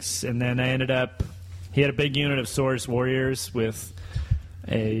Skinks. And then he had a big unit of Swords Warriors with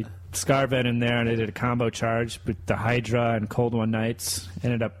a Scarvet in there, and they did a combo charge with the Hydra and Cold One Knights.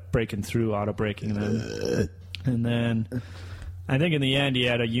 Ended up breaking through, auto-breaking them. And then I think in the end he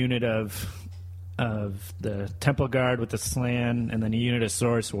had a unit of the Temple Guard with the Slan, and then a unit of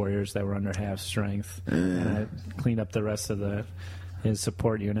Source Warriors that were under half strength. And I cleaned up the rest of his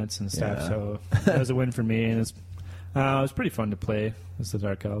support units and stuff. Yeah. So that was a win for me, and it was pretty fun to play as the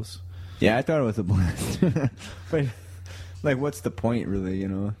Dark Elves. Yeah, I thought it was a blast. But like, what's the point, really? You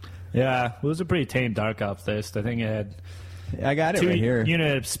know? Yeah, it was a pretty tame Dark Elf list. I think it had I got it right here.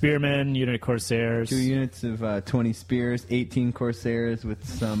 Unit of Spearmen, unit of Corsairs. 2 units of 20 Spears, 18 Corsairs with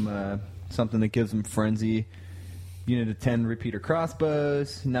some something that gives them Frenzy. Unit of 10 Repeater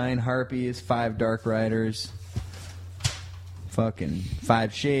Crossbows, 9 Harpies, 5 Dark Riders, fucking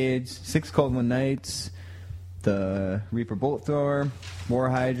 5 Shades, 6 Cold One Knights, the Reaper Bolt Thrower, War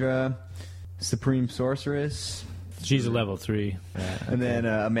Hydra, Supreme Sorceress. She's a level 3. And then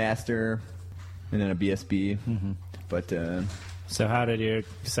a Master, and then a BSB. Mm-hmm. But so how did your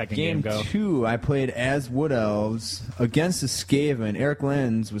second game go? Game 2, I played as Wood Elves against the Skaven. Eric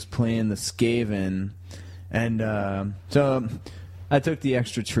Lenz was playing the Skaven. And so I took the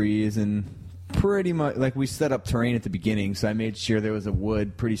extra trees and pretty much, like, we set up terrain at the beginning, so I made sure there was a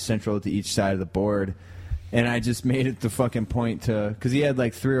wood pretty central to each side of the board. And I just made it the fucking point to, because he had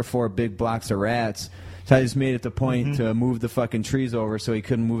like 3 or 4 big blocks of rats. So I just made it the point to move the fucking trees over so he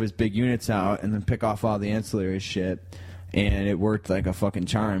couldn't move his big units out and then pick off all the ancillary shit. And it worked like a fucking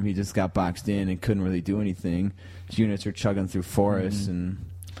charm. He just got boxed in and couldn't really do anything. His units are chugging through forests and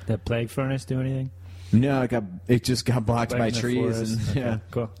The plague furnace do anything? No, it just got blocked Back by in the trees forest. and Okay, yeah,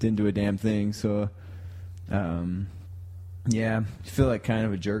 cool. didn't do a damn thing. So, yeah, I feel like kind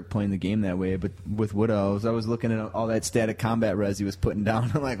of a jerk playing the game that way. But with Wood Elves, I was looking at all that static combat res he was putting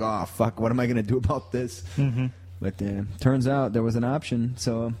down. I'm like, oh fuck, what am I gonna do about this? Mm-hmm. But turns out there was an option,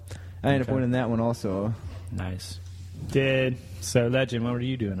 so I ended up Okay. winning that one also. Nice. So Legend, what were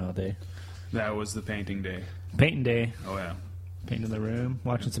you doing all day? That was the painting day. Painting day. Oh yeah. Painting the room,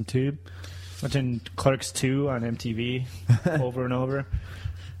 watching some Tube, watching Clerks 2 on MTV over and over.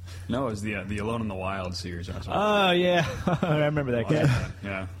 No, it was the Alone in the Wild series. I was Oh yeah, I remember that guy.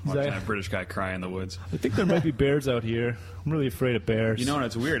 yeah, Is watching that- that British guy cry in the woods. I think there might be bears out here. I'm really afraid of bears. You know, and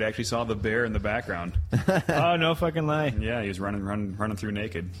it's weird. I actually saw the bear in the background. Oh no fucking lie. Yeah, he was running through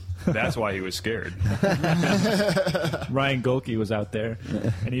naked. That's why he was scared. Ryan Golke was out there,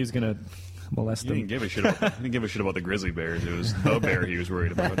 and he was gonna molest He didn't him. give a shit. He didn't give a shit about the grizzly bears. It was the bear he was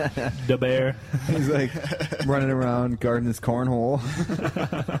worried about. The bear. He's like running around guarding his cornhole.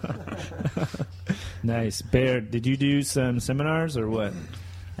 Nice. Bear, did you do some seminars or what?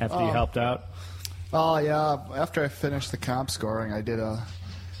 After you helped out? Oh, yeah. After I finished the comp scoring, I did a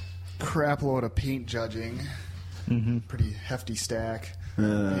crap load of paint judging. Pretty hefty stack.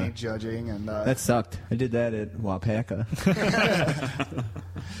 Paint judging. And That sucked. I did that at Wapaka.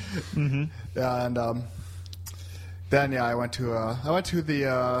 and then, yeah, I went to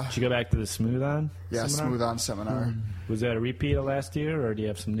the Did you go back to the Smooth On? yeah, seminar? Smooth On seminar. Was that a repeat of last year, or do you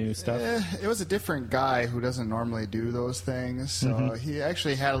have some new stuff? It was a different guy who doesn't normally do those things, so he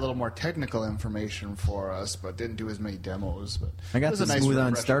actually had a little more technical information for us, but didn't do as many demos. But I it got was the a nice Smooth On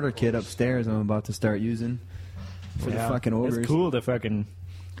refresher starter kit course. upstairs I'm about to start using for the fucking ogres. It's cool to fucking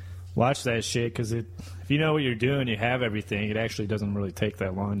watch that shit, because if you know what you're doing, you have everything, it actually doesn't really take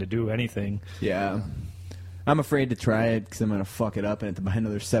that long to do anything. Yeah. I'm afraid to try it because I'm going to fuck it up and have to buy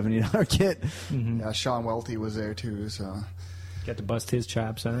another $70 kit. Yeah, Sean Welty was there too, so Got to bust his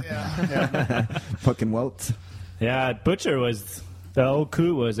chops, huh? yeah. Fucking welts. Yeah, Butcher was... The old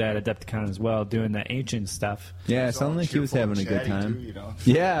Coot was at Adepticon as well, doing the ancient stuff. Yeah, it He's all sounded like he was cheerful having a and good chatty, time. too, you know.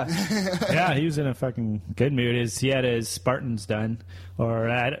 Yeah. Yeah, he was in a fucking good mood. He had his Spartans done, or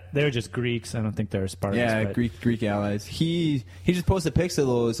they were just Greeks. I don't think they were Spartans. Yeah, but Greek allies. He just posted pics of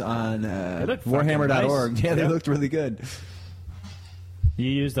those on looked fucking Warhammer.org. nice. Yeah, they Yeah. looked really good.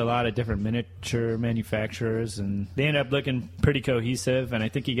 He used a lot of different miniature manufacturers, and they ended up looking pretty cohesive. And I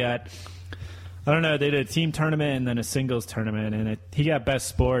think he got, I don't know, they did a team tournament and then a singles tournament, and he got best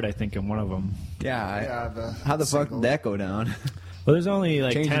sport, I think, in one of them. Yeah. How the fuck did that go down? Well, there's only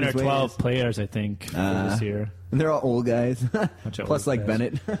like Changing 10 or his 12 ways. players, I think, for this year. And they're all old guys. Bunch of Plus, old like guys.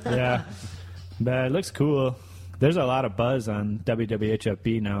 Bennett. Yeah, but it looks cool. There's a lot of buzz on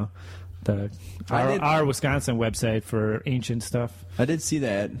WWHFB now. Our Wisconsin website for ancient stuff, I did see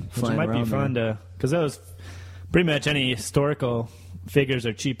that. which flying might be around fun there. because those pretty much any historical figures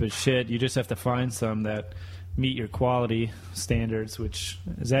are cheap as shit. You just have to find some that meet your quality standards, which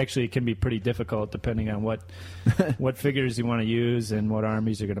is actually can be pretty difficult depending on what figures you want to use and what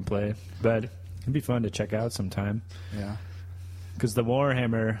armies you're going to play. But it'd be fun to check out sometime. Yeah. Because the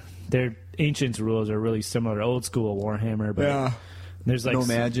Warhammer, their Ancients rules are really similar to old school Warhammer, but there's like No some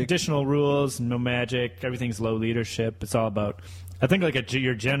magic. additional rules, no magic, everything's low leadership. It's all about, I think like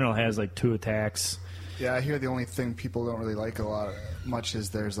your general has like 2 attacks. Yeah, I hear the only thing people don't really like much is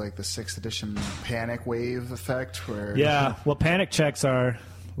there's like the 6th edition panic wave effect where Yeah, well, panic checks are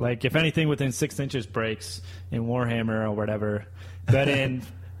like if anything within 6 inches breaks in Warhammer or whatever, but in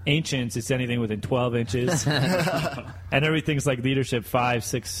Ancients it's anything within 12 inches, and everything's like leadership 5,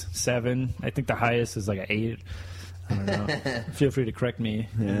 6, 7. I think the highest is like an 8. I don't know. Feel free to correct me,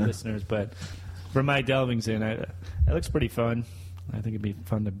 listeners, but for my delvings in, it looks pretty fun. I think it'd be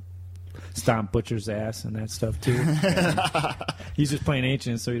fun to stomp Butcher's ass and that stuff too. He's just playing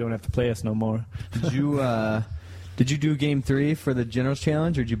Ancients, so you don't have to play us no more. Did you do game 3 for the Generals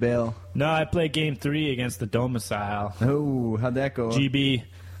Challenge, or did you bail? No, I played game 3 against the Domicile. Oh, how'd that go? GB.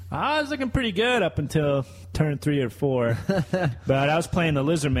 I was looking pretty good up until turn 3 or 4. But I was playing the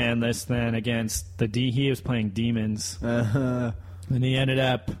Lizardman list then against he was playing Demons. And he ended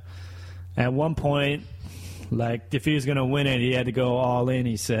up, at one point, like, if he was going to win it, he had to go all in,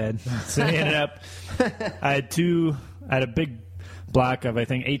 he said. So he ended up, I had a big block of, I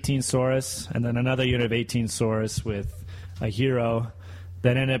think, 18 Saurus, and then another unit of 18 Saurus with a hero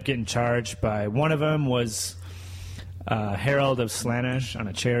that ended up getting charged by, one of them was Herald of Slaanesh on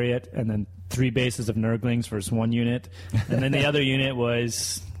a chariot, and then 3 bases of Nurglings versus 1 unit. And then the other unit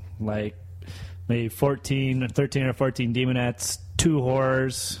was like maybe 13 or 14 Demonettes, 2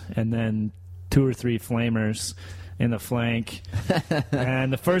 Horrors, and then 2 or 3 Flamers. in the flank.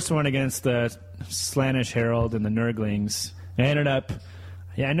 And the first one against the Slanish Herald and the Nurglings, I ended up.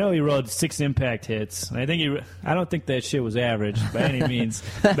 Yeah, I know he rolled 6 impact hits. I don't think that shit was average by any means,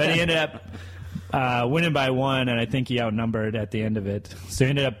 but he ended up winning by 1, and I think he outnumbered at the end of it. So he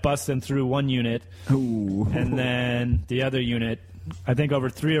ended up busting through one unit, and then the other unit. I think over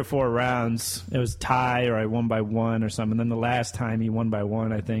 3 or 4 rounds, it was tie, or I won by 1 or something. And then the last time he won by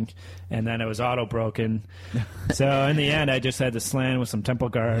 1, I think, and then it was auto broken. So in the end, I just had to slam with some Temple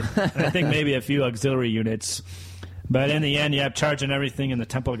Guard, and I think maybe a few auxiliary units. But in the end, charging everything in the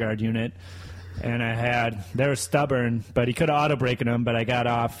Temple Guard unit. And they were stubborn, but he could have auto-breaking them, but I got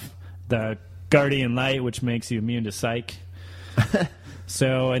off the Guardian Light, which makes you immune to Psych.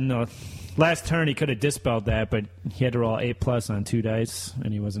 So in the last turn, he could have dispelled that, but he had to roll 8+ on 2 dice,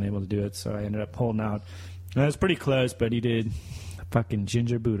 and he wasn't able to do it, so I ended up holding out. And it was pretty close, but he did fucking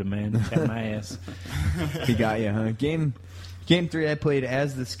Ginger Buddha, man. Got my ass. He got you, huh? Game 3, I played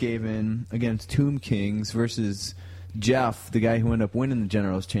as the Skaven against Tomb Kings versus Jeff, the guy who ended up winning the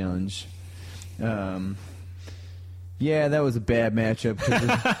Generals Challenge. Yeah, that was a bad matchup because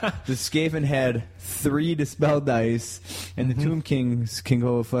the Skaven had 3 dispel dice, and the Tomb Kings can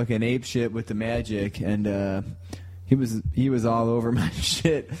go fucking ape shit with the magic, and he was all over my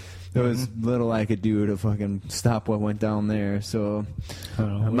shit. There was little I could do to fucking stop what went down there. So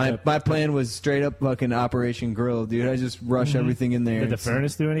my plan was straight up fucking Operation Grill, dude. I just rush everything in there. Did the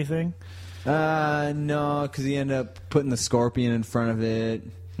furnace do anything? No, because he ended up putting the Scorpion in front of it,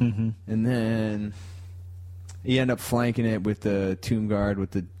 and then he ended up flanking it with the Tomb Guard,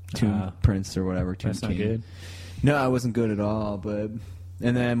 with the Tomb Prince or whatever. Tomb That's King. not good. No, I wasn't good at all, and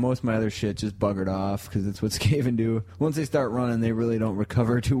then most of my other shit just buggered off because that's what Skaven do. Once they start running, they really don't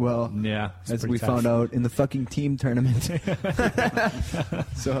recover too well. Yeah, as we found out in the fucking team tournament.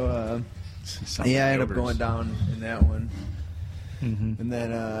 So, I ended up going down in that one. And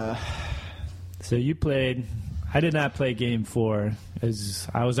then, so you played. I did not play game 4, as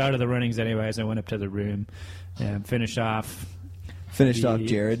I was out of the runnings anyways. I went up to the room and finished off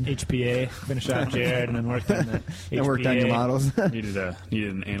Jared. HPA. Finished off Jared, and then worked on the HPA. And worked on your models. Needed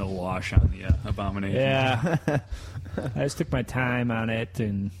an anal wash on the Abomination. Yeah. I just took my time on it,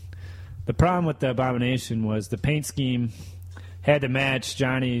 and the problem with the Abomination was the paint scheme had to match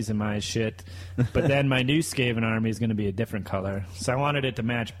Johnny's and my shit, but then my new Skaven army is going to be a different color. So I wanted it to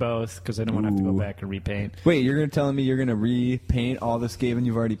match both because I didn't want to have to go back and repaint. Wait, you're going to tell me you're going to repaint all the Skaven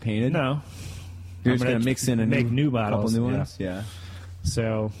you've already painted? No. You're just going to mix in a new models, couple new ones? Yeah.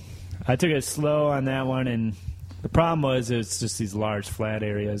 So I took it slow on that one, and the problem was it's just these large flat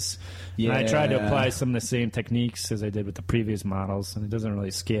areas. Yeah. And I tried to apply some of the same techniques as I did with the previous models, and it doesn't really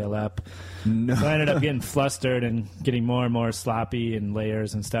scale up. No. So I ended up getting flustered and getting more and more sloppy in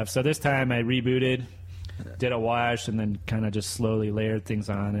layers and stuff. So this time I rebooted, did a wash, and then kind of just slowly layered things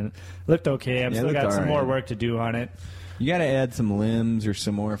on, and it looked okay. I've still got some more work to do on it. You got to add some limbs or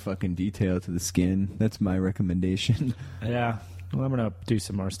some more fucking detail to the skin. That's my recommendation. Yeah. Well, I'm going to do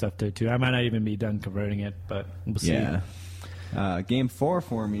some more stuff to it, too. I might not even be done converting it, but we'll see. Yeah. Game 4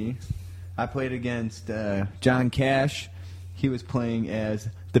 for me, I played against John Cash. He was playing as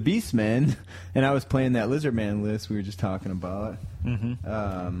the Beastman, and I was playing that Lizardman list we were just talking about.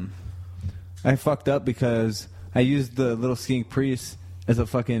 I fucked up because I used the little Skink Priest as a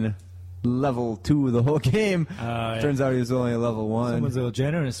fucking level 2 the whole game. Turns out he was only a level 1. Someone's a little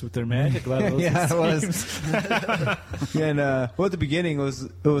generous with their magic levels. Yeah, it was. And at the beginning it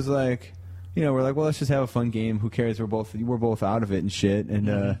was like, we're like, well, let's just have a fun game. Who cares? We're both out of it and shit.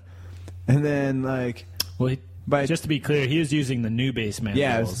 And then like, well, just to be clear, he was using the new Baseman.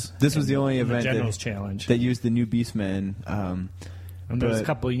 Yeah, this was the only event General's Challenge that used the new Beastman. And there's a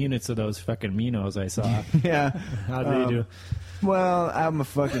couple of units of those fucking Minos I saw. Yeah. How did you do? Well, I'm a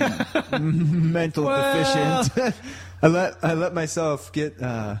fucking mental deficient. I let myself get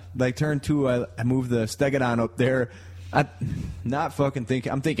like turn 2. I moved the Stegodon up there. I'm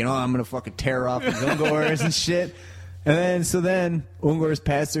thinking, oh, I'm gonna fucking tear off the Ungors and shit. And then Ungors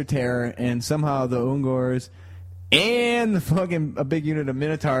passed their terror, and somehow the Ungors and the fucking a big unit of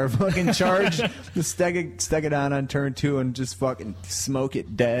Minotaur fucking charge the Stegodon on turn 2 and just fucking smoke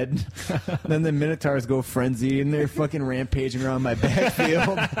it dead. Then the Minotaurs go frenzy and they're fucking rampaging around my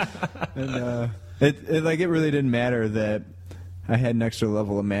backfield. And it really didn't matter that I had an extra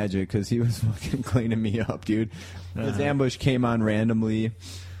level of magic because he was fucking cleaning me up, dude. His ambush came on randomly.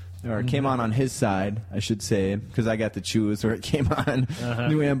 Or it came on his side, I should say, because I got to choose where it came on.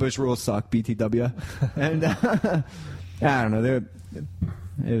 New ambush rules suck, BTW. And I don't know.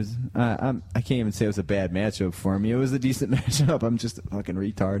 it was. I can't even say it was a bad matchup for me. It was a decent matchup. I'm just a fucking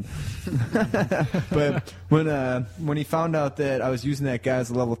retard. But when he found out that I was using that guy as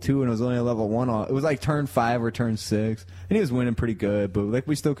a level 2 and it was only a level 1, it was like turn 5 or turn 6, and he was winning pretty good. But like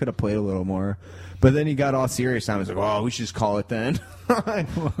we still could have played a little more. But then he got all serious. And I was like, "Oh, we should just call it then."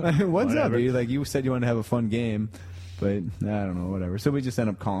 What's up, dude? Like you said, you wanted to have a fun game, but I don't know, whatever. So we just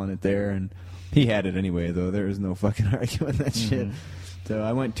ended up calling it there, and he had it anyway. Though there was no fucking arguing that shit. So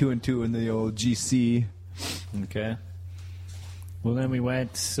I went 2-2 in the old GC. Okay. Well, then we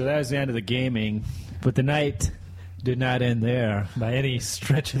went. So that was the end of the gaming, but the night did not end there by any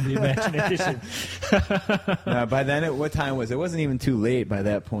stretch of the imagination. By then, what time was it? It wasn't even too late by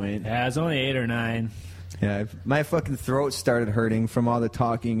that point. Yeah, it was only 8 or 9. Yeah, my fucking throat started hurting from all the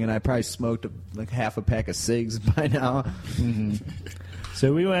talking, and I probably smoked like half a pack of cigs by now.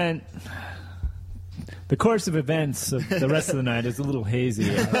 So we went. The course of events of the rest of the night is a little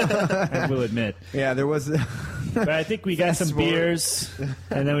hazy, I will admit. Yeah, there was. But I think we got some beers,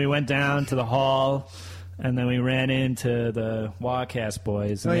 and then we went down to the hall, and then we ran into the Wildcast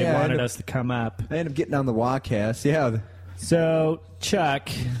boys, and they wanted us to come up. I ended up getting on the Wildcast, yeah. So Chuck,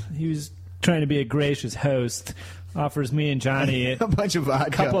 he was trying to be a gracious host, offers me and Johnny a bunch of vodka.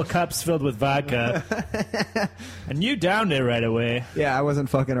 A couple of cups filled with vodka. And you downed it right away. Yeah, I wasn't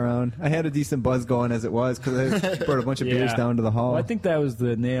fucking around. I had a decent buzz going as it was because I brought a bunch of beers down to the hall. Well, I think that was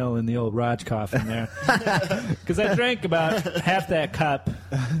the nail in the old Raj coffin there. Because I drank about half that cup,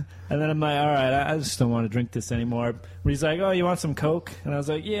 and then I'm like, all right, I just don't want to drink this anymore. He's like, oh, you want some Coke? And I was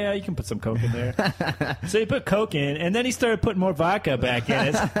like, yeah, you can put some Coke in there. So he put Coke in, and then he started putting more vodka back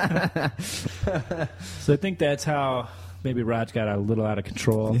in it. So I think that's how maybe Raj got a little out of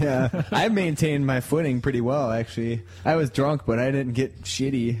control. Yeah, I maintained my footing pretty well, actually. I was drunk, but I didn't get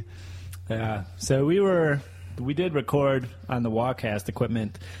shitty. Yeah, so we did record on the Wildcast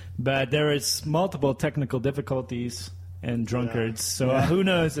equipment, but there was multiple technical difficulties and drunkards, so who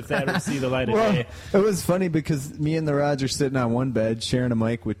knows if that would see the light of day. It was funny because me and the Raj are sitting on one bed sharing a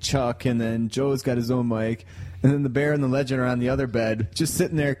mic with Chuck, and then Joe's got his own mic, and then the Bear and the Legend are on the other bed, just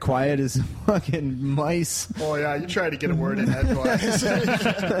sitting there quiet as fucking mice. Oh, yeah, you try to get a word in edgewise.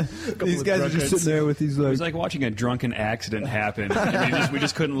 These guys are just sitting there with these It was like watching a drunken accident happen. I mean, we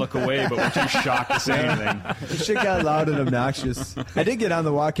just couldn't look away, but we're too shocked to say anything. The shit got loud and obnoxious. I did get on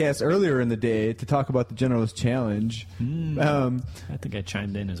the Wildcast earlier in the day to talk about the General's Challenge. I think I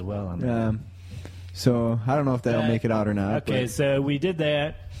chimed in as well on that. So I don't know if that'll make it out or not. Okay, but. so we did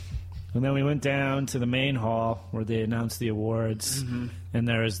that, and then we went down to the main hall where they announced the awards, and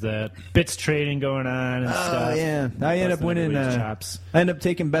there was the bits trading going on and stuff. Oh, yeah. I ended up winning. Chops. I ended up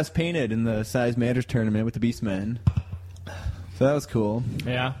taking Best Painted in the Size Matters tournament with the Beastmen. So that was cool.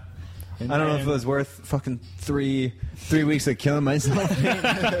 Yeah. I don't know if it was worth fucking three weeks of killing myself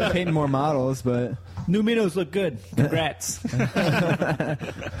painting more models, but New Minos look good. Congrats.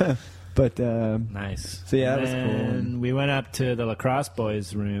 But nice. So yeah, that was And cool. we went up to the lacrosse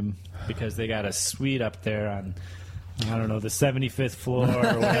boys' room because they got a suite up there on, I don't know, the 75th floor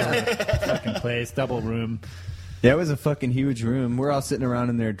or whatever fucking place, double room. Yeah, it was a fucking huge room. We're all sitting around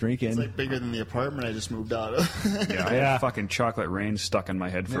in there drinking. It's like bigger than the apartment I just moved out of. Yeah, I had fucking Chocolate Rain stuck in my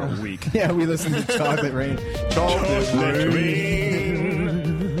head for a week. Yeah, we listened to Chocolate Rain. Chocolate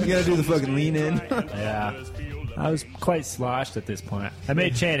Rain. You gotta do the fucking lean in. Yeah. I was quite sloshed at this point. I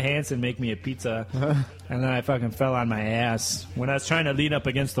made Chad Hansen make me a pizza, and then I fucking fell on my ass when I was trying to lean up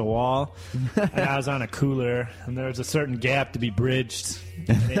against the wall, and I was on a cooler, and there was a certain gap to be bridged.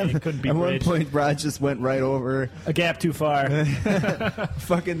 It couldn't be At bridged. one point, Raj just went right over. A gap too far.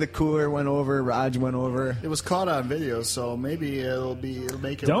 Fucking the cooler went over. Raj went over. It was caught on video, so maybe it'll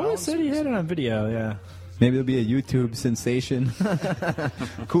make it. Donut said he had it on video, yeah. Maybe it'll be a YouTube sensation.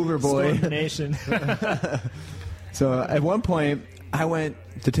 Cooler boy. Storm Nation. So at one point, I went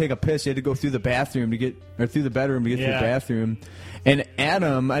to take a piss. You had to go through the bathroom through the bedroom to get to the bathroom. And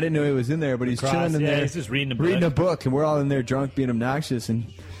Adam, I didn't know he was in there, but he's chilling in there. He's just reading a book. Reading a book, and we're all in there drunk, being obnoxious,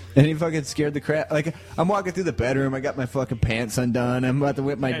 and he fucking scared the crap. Like, I'm walking through the bedroom, I got my fucking pants undone, I'm about to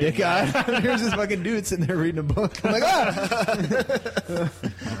whip my dick out. There's this fucking dude sitting there reading a book. I'm like,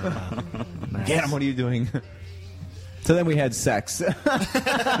 Nice. Adam, what are you doing? So then we had sex.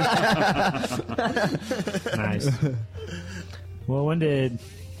 Nice. Well, when did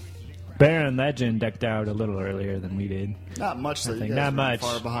Baron Legend decked out a little earlier than we did? Not much, though. You think guys not were much.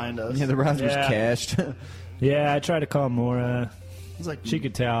 far behind us. Yeah, the roster was Yeah. cashed. Yeah, I tried to call Maura. It's like She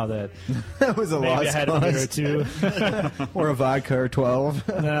could tell that That was a maybe I lost had a beer or cause. two. Or a vodka or 12.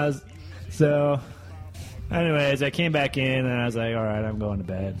 So Anyways, I came back in and I was like, all right, I'm going to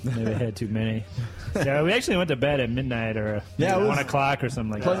bed. Maybe I had too many. Yeah, we actually went to bed at midnight or Yeah, it was 1 o'clock or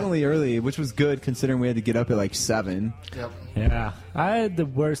something like that. Pleasantly early, which was good considering we had to get up at like 7. Yep. Yeah, I had the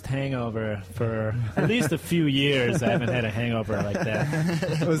worst hangover for at least a few years. I haven't had a hangover like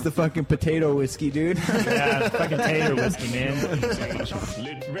that. It was the fucking potato whiskey, dude. Yeah, fucking tater whiskey, man.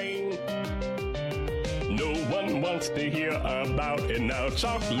 Chocolate rain. No one wants to hear about it now.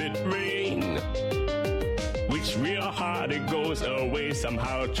 Chocolate rain. Which real hard it goes away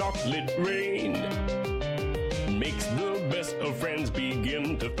somehow. Chocolate rain makes the best of friends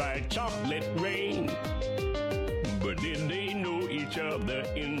begin to fight. Chocolate rain. But did they know each other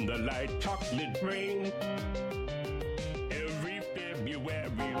in the light? Chocolate rain. Every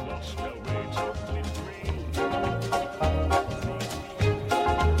February washed away. Chocolate rain.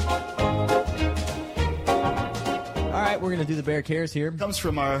 All right, we're going to do the Bear Cares here. Comes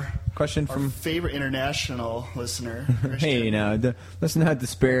from our Question from... favorite international listener. Hey, now, let's not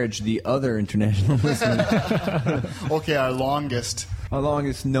disparage the other international listener. Okay, our longest. Our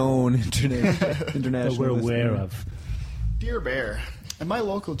longest known international That we're aware listener. of. Dear Bear, at my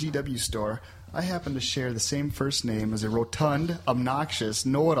local GW store, I happen to share the same first name as a rotund, obnoxious,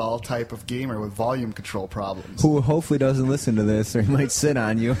 know-it-all type of gamer with volume control problems. Who hopefully doesn't listen to this or he might sit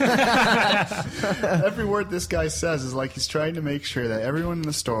on you. Every word this guy says is like he's trying to make sure that everyone in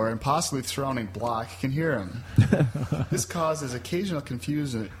the store and possibly the surrounding block can hear him. This causes occasional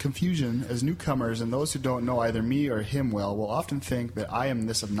confusion as newcomers and those who don't know either me or him well will often think that I am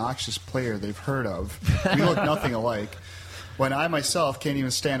this obnoxious player they've heard of. We look nothing alike, when I myself can't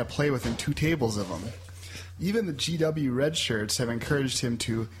even stand to play within 2 tables of him. Even the GW red shirts have encouraged him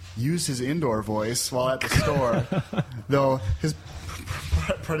to use his indoor voice while at the store, though his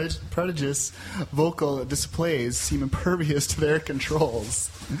prodigious vocal displays seem impervious to their controls.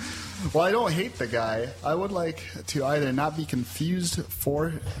 While I don't hate the guy, I would like to either not be confused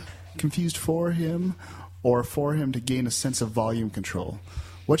for him or for him to gain a sense of volume control.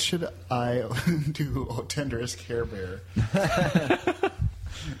 What should I do, oh tenderest Care Bear?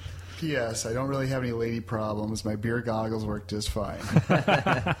 P.S. I don't really have any lady problems. My beer goggles work just fine.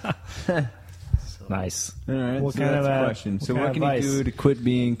 Nice. All right, What so kind that's of, a question. So what what kind can of you do advice? to quit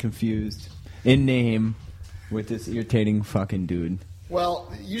being confused in name with this irritating fucking dude?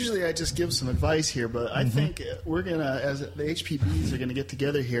 Well, usually I just give some advice here, but I think we're going to, as the HPBs are going to get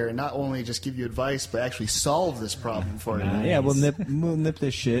together here and not only just give you advice, but actually solve this problem for you. Yeah, we'll nip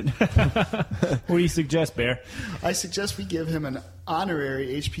this shit. What do you suggest, Bear? I suggest we give him an honorary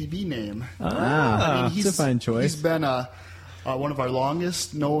HPB name. It's a fine choice. He's been one of our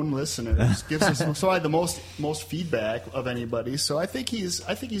longest known listeners. Gives us the most feedback of anybody. So I think he's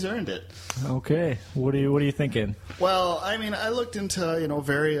earned it. Okay. What are you thinking? Well, I mean, I looked into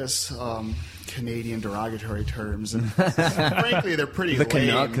various Canadian derogatory terms, and frankly, they're pretty The lame.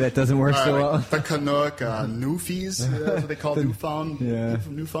 Canuck, that doesn't work so well. The Canuck, Newfies, that's what they call Newfound. Yeah.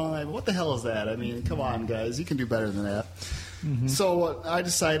 Newfound. What the hell is that? I mean, come on, guys, you can do better than that. So what I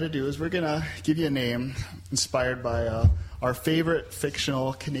decided to do is we're gonna give you a name inspired by our favorite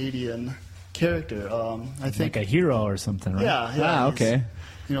fictional Canadian character. I think Like a hero or something, right? yeah. Ah, he's, okay.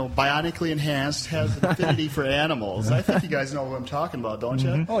 bionically enhanced, has an affinity for animals. I think you guys know who I'm talking about, don't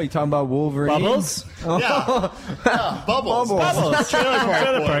you? Oh, you talking about Wolverine? Bubbles? Yeah, Bubbles. Bubbles.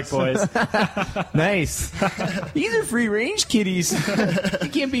 Trailer Park Boys. Nice. These are free range kitties. You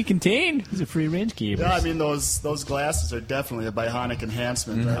can't be contained. He's a free range keeper. Yeah, I mean those glasses are definitely a bionic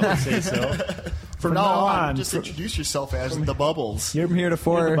enhancement. I would say so. From now on, just introduce yourself as the Bubbles. You're here to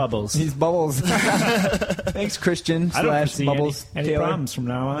You're the Bubbles. He's Bubbles. Thanks, Christian. I don't / foresee Bubbles. any Taylor. problems from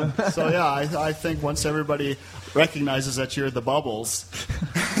now on. So yeah, I think once everybody recognizes that you're the Bubbles,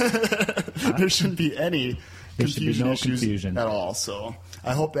 there shouldn't be any There should be confusion no issues confusion. at all. So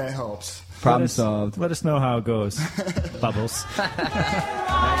I hope that helps. Problem Let us- solved. Let us know how it goes. Bubbles.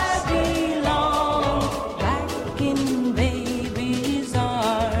 Back in baby's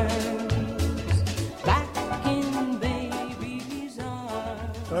arms. Back in baby's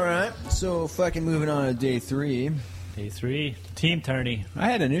arms. All right. So fucking moving on to day 3. Day 3. Team tourney. I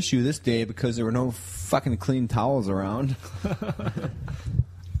had an issue this day because there were no fucking clean towels around.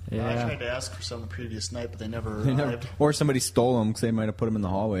 I Yeah. tried to ask for some the previous night, but they never arrived. Or somebody stole them because they might have put them in the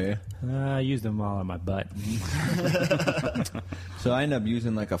hallway. I used them all on my butt. So I ended up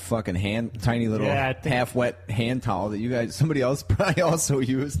using like a fucking tiny little Yeah, I think- half-wet hand towel that somebody else probably also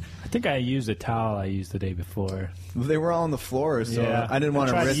used. I think I used a towel I used the day before. They were all on the floor, so Yeah. I didn't want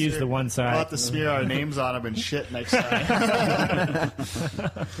to tried to risk use the one We'll side. have to smear our names on them and shit next time.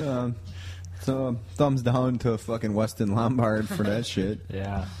 So thumbs down to fucking Weston Lombard for that shit.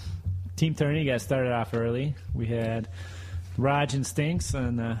 Yeah. Team Tourney got started off early. We had Raj and Stinks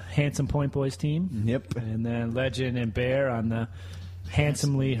on the Handsome Point Boys team. Yep. And then Legend and Bear on the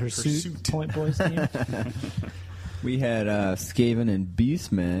Handsomely Hirsute Point Boys team. We had Skaven and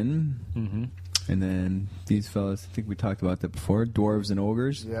Beastmen. Mm-hmm. And then these fellas, I think we talked about that before, Dwarves and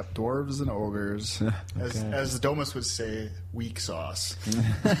Ogres. Yep, dwarves and ogres. As the Domus would say, weak sauce.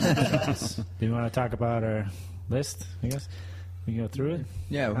 Do you want to talk about our list, I guess? We can go through it?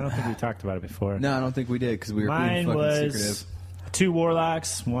 Yeah. I don't think we talked about it before. No, I don't think we did because we were being Mine fucking was secretive. 2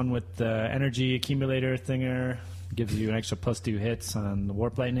 Warlocks, one with the Energy Accumulator Thinger, gives you an extra +2 hits on the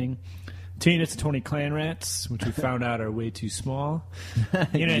Warp Lightning. 2 units of 20 Clan Rats, which we found out are way too small.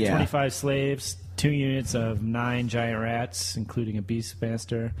 Unit of Yeah. 25 Slaves, 2 units of 9 Giant Rats, including a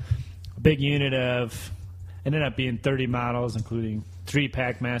Beastmaster. A big unit of, ended up being 30 models, including 3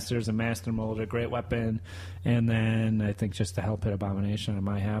 Pack Masters, a Master Mold, a Great Weapon, and then I think just the Hell Pit Abomination on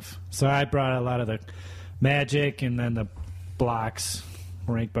my half. So I brought a lot of the magic and then the blocks,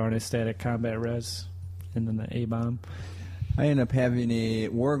 rank bonus, static combat res, and then the A-bomb. I ended up having a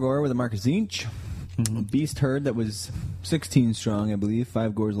Wargore with a Marcus Zinch, a Beast Herd that was 16 strong, I believe,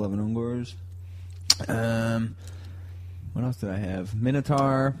 5 Gores, 11 Ungors. What else did I have?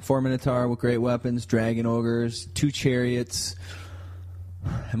 Minotaur, 4 Minotaur with great weapons, Dragon Ogres, 2 Chariots.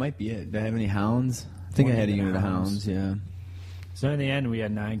 That might be it. Did I have any Hounds? I think I had a unit of Hounds, yeah. So in the end, we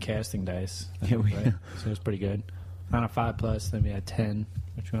had 9 casting dice. Yeah, we- right? So it was pretty good. On a 5+, then we had 10,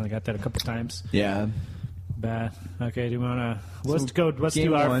 which we only got that a couple times. Yeah. But okay, do you want to? Let's So, go. Let's game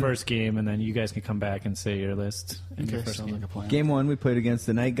do our one. first game, and then you guys can come back and say your list. In your Okay, first sounds game. like a plan. Game 1, we played against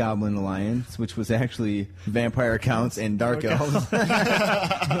the Night Goblin Alliance, which was actually Vampire Counts and Dark Elves.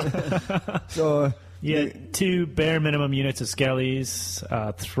 So, Yeah, 2 bare minimum units of Skellies,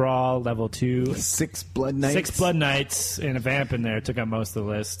 Thrall level 2, 6 Blood Knights. 6 Blood Knights, and a Vamp in there took up most of the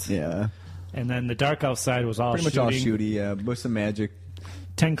list. Yeah. And then the Dark Elf side was all Pretty much shooting. all shooty, yeah. With some magic.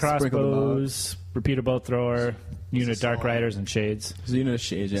 10 Sprinkled them crossbows, repeater bow thrower, unit of Dark Riders, and Shades. So you know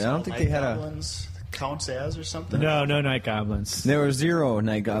Shades, yeah. I don't think they had a... Goblins counts as or something. No Night Goblins. There were 0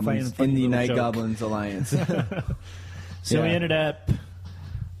 Night Goblins Funny in the little Night joke. Goblins Alliance. So we Yeah. ended up.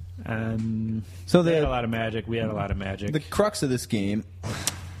 So They had a the lot of magic. We had a lot of magic. the crux of this game...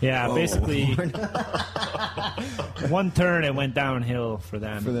 Yeah, Whoa. basically, one turn it went downhill for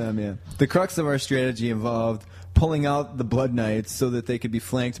them. For them, yeah. The crux of our strategy involved pulling out the Blood Knights so that they could be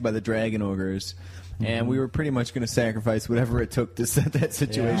flanked by the Dragon Ogres. And we were pretty much going to sacrifice whatever it took to set that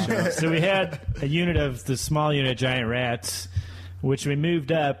situation up. So we had a unit of the small unit Giant Rats, which we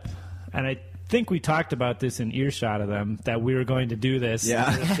moved up, and I think we talked about this in earshot of them, that we were going to do this.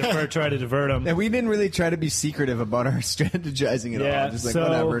 Yeah. Try to divert them. And we didn't really try to be secretive about our strategizing at Yeah, all. Just like, so-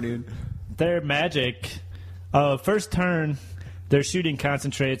 whatever, dude. Their magic, first turn, their shooting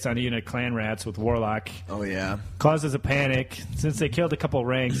concentrates on a unit of Clan Rats with Warlock. Oh, yeah. Causes a panic. Since they killed a couple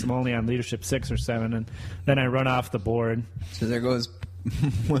ranks, I'm only on leadership 6 or 7, and then I run off the board. So there goes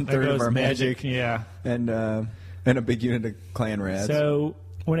one There third of goes our magic. Yeah. And a big unit of Clan Rats. So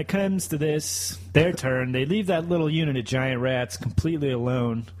when it comes to their turn, they leave that little unit of Giant Rats completely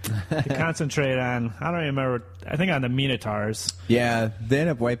alone to concentrate on, I don't remember, I think on the Minotaurs. yeah, they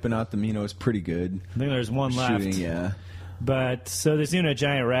ended up wiping out the Minos pretty good. I think there's one left. Shooting, yeah. But so this unit of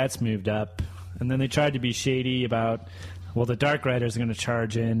Giant Rats moved up, and then they tried to be shady about, well, the Dark Riders are going to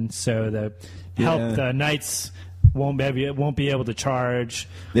charge in, so the help the Knights won't be able to charge.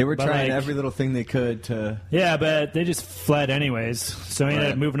 They were But, trying like, every little thing they could to... Yeah, but they just fled anyways, so we ended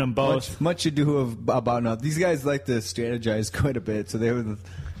up Right. moving them both. Much ado about now. These guys like to strategize quite a bit, so they would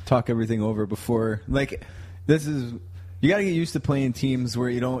talk everything over before. Like, this is... You got to get used to playing teams where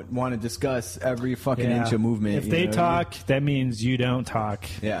you don't want to discuss every fucking Yeah. inch of movement. If you they know? talk, that means you don't talk.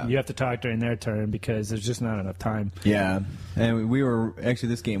 Yeah. You have to talk during their turn because there's just not enough time. Yeah. And we were... Actually,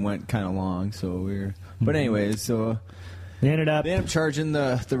 this game went kind of long, so we were... But anyways, so... They ended up They ended up charging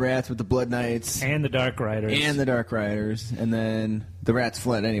the Rats with the Blood Knights and the Dark Riders. and the Dark Riders, and then the Rats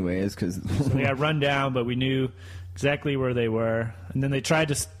fled anyways, because... So we got run down, but we knew exactly where they were. And then they tried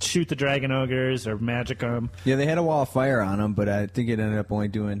to shoot the Dragon Ogres or magic them. Yeah, they had a wall of fire on them, but I think it ended up only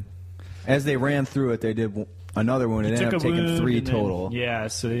doing... As they ran through it, they did another one. It They ended took up a taking wound 3 and then- total. Yeah,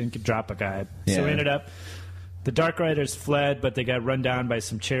 so they didn't drop a guy. Yeah. So we ended up... The Dark Riders fled, but they got run down by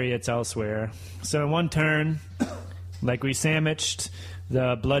some chariots elsewhere. So in one turn, like we sandwiched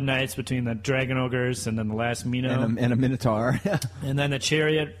the Blood Knights between the Dragon Ogres and then the last Mino. And a Minotaur. And then the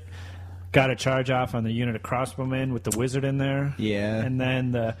chariot got a charge off on the unit of crossbowmen with the wizard in there. Yeah. And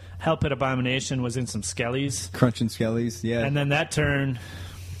then the Hell Pit Abomination was in some skellies. Crunching Skellies, yeah. And then that turn,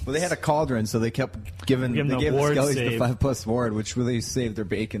 Well, they had a cauldron, so they kept giving Give them they the gave the ward Skellies save. the 5+ ward, which really saved their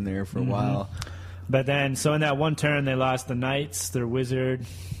bacon there for a while. But then, so in that one turn, they lost the Knights, their wizard.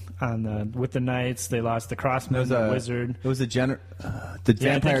 With the Knights, they lost the Crossman, their wizard. It was the Yeah, I think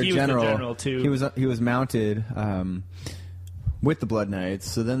vampire he was the general. general, too. He was mounted with the Blood Knights.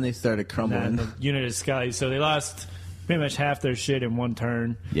 So then they started And crumbling. then the unit of Skellies. So they lost pretty much half their shit in one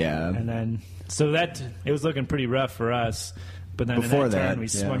turn. Yeah. And then, so that, it was looking pretty rough for us. But then Before in that turn, that, we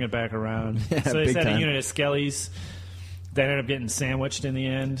yeah. swung it back around. Yeah, so they big said a time. unit of Skellies. That ended up getting sandwiched in the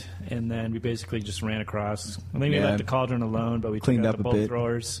end, and then we basically just ran across. I think we Yeah. left the Cauldron alone, but we Cleaned took out up the a bolt bit.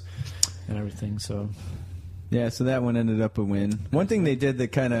 throwers and everything. So Yeah, so that one ended up a win. One thing they did that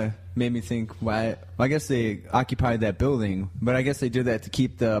kind of made me think, why? Well, I guess they occupied that building, but I guess they did that to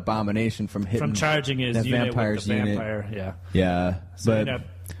keep the Abomination from hitting from charging his that unit vampire's with the unit. vampire, yeah. Yeah, So but he ended up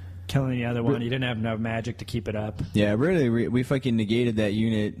killing the other one. He didn't have enough magic to keep it up. yeah, really, we fucking negated that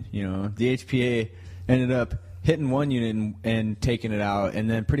unit. You know, the HPA ended up hitting one unit and taking it out, and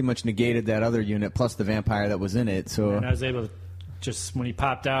then pretty much negated that other unit plus the vampire that was in it. So And I was able to just, when he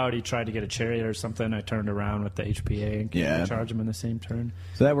popped out, he tried to get a chariot or something. I turned around with the HPA and Yeah. charged him in the same turn.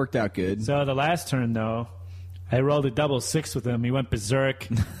 so that worked out good. So the last turn, though, I rolled a double 6 with him. He went berserk,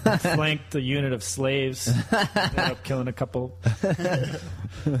 flanked the unit of slaves, ended up killing a couple.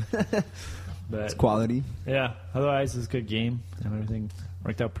 But Quality. yeah, otherwise it's a good game and everything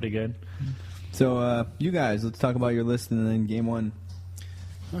worked out pretty good. So you guys, let's talk about your list and then game one.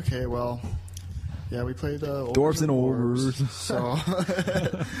 Okay, well, yeah, we played Dwarves and ogres. So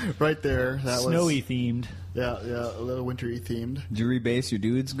right there, that Snowy was themed. yeah, a little wintry themed. Did you rebase your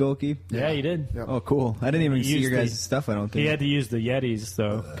dudes, Golki? Yeah, you did. Yep. Oh, cool. I didn't even He see your used guys' the- stuff, I don't think. He had to use the Yetis,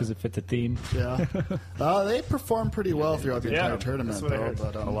 though, because it fit the theme. Yeah, they performed pretty well throughout the entire tournament, that's what I though. heard.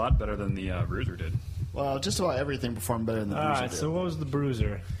 But A lot better than the Bruiser did. well, just about everything performed better than the All Bruiser right, did. so what was the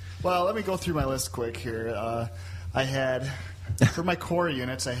Bruiser? Well, let me go through my list quick here. I had, for my core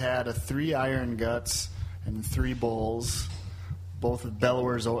units, I had 3 Iron Guts and 3 Bulls. Both with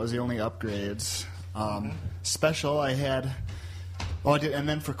Bellowers as the only upgrades. Special, I had... Oh, I did, and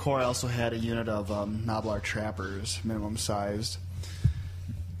then for core, I also had a unit of Noblar Trappers, minimum sized.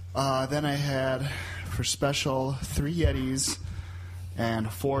 Then I had, for special, 3 Yetis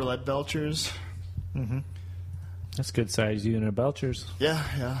and 4 Lead Belchers. That's a good size unit of Belchers. Yeah.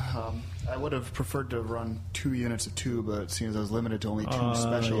 I would have preferred to run 2 units of 2, but it seems I was limited to only 2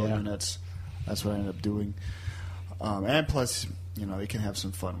 special yeah. units. That's what I ended up doing. And plus, you know, you can have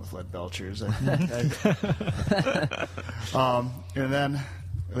some fun with lead belchers. And then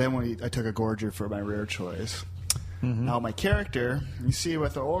I took a Gorger for my rare choice. Now my character, you see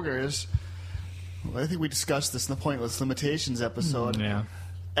with the ogres, I think we discussed this in the Pointless Limitations episode. Yeah.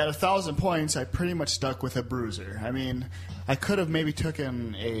 At 1,000 points, I pretty much stuck with a bruiser. I mean, I could have maybe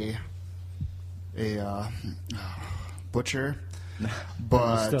taken a butcher,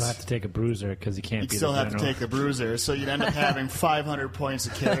 but You still have to take a Bruiser because you can't you'd be still the have to general. take the bruiser. So you'd end up having 500 points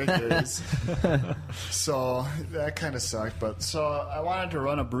of characters. So that kind of sucked. But so I wanted to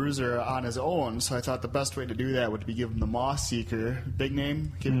run a bruiser on his own. So I thought the best way to do that would be give him the Moss Seeker, big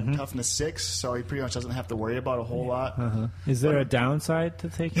name, give him toughness 6, so he pretty much doesn't have to worry about a whole lot. Is there a downside to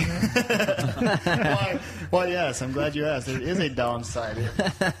taking that? Well, yes, I'm glad you asked. There is a downside.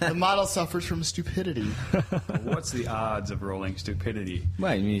 The model suffers from stupidity. What's the odds of rolling stupidity?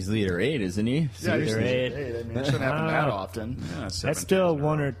 Well, I mean, he's leader 8, isn't he? Yeah, Leader usually 8. I mean, it shouldn't happen that often. Yeah, 7 That's still turns in a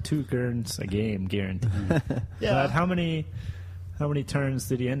 1 row. or 2 turns a game, guaranteed. Yeah. But how many turns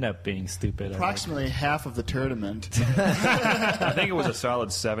did he end up being stupid? Approximately half of the tournament. I think it was a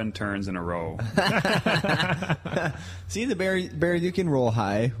solid 7 turns in a row. See, the Barry, you can roll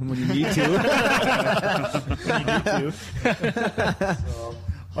high when you need to. So,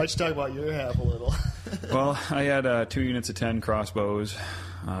 why don't you talk about your half a little? Well, I had 2 units of 10 crossbows.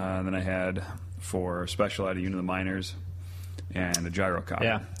 And then I had, for special, I had a unit of miners and a gyrocopter.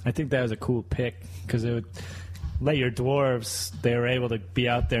 Yeah, I think that was a cool pick because it would let your dwarves, they were able to be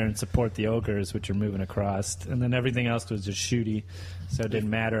out there and support the ogres, which are moving across. And then everything else was just shooty. So it didn't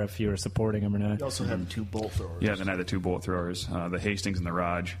matter if you were supporting them or not. You also have 2 bolt throwers. Yeah, then I had the 2 bolt throwers, the Hastings and the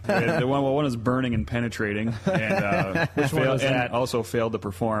Raj. The one is burning and penetrating, and Which one was and that? also failed to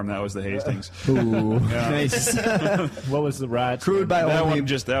perform. That was the Hastings. Ooh, nice. What was the Raj? Crewed by That only.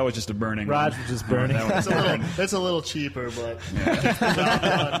 that was just a burning. Raj one. was just burning. It's a little cheaper, but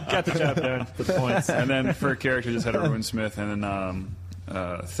Got the job done. The points. And then for a character, just had a Runesmith, and then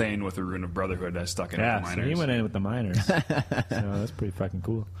Thane with the Rune of Brotherhood. I stuck in with Yeah, the so miners. he went in with the miners. So that's pretty fucking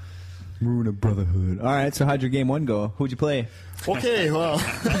cool. Rune of Brotherhood. All right, so how'd your game 1 go? Who'd you play? okay. Well,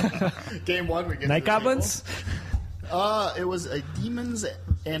 game 1 we get Night to the Goblins? table. It was a demons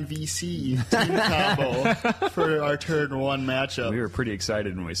and VC team combo for our turn 1 matchup. We were pretty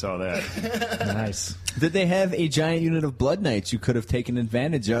excited when we saw that. Nice. Did they have a giant unit of Blood Knights you could have taken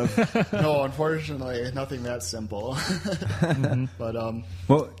advantage of? No, unfortunately, nothing that simple. But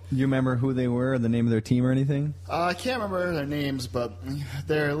Well, you remember who they were, or the name of their team, or anything? I can't remember their names, but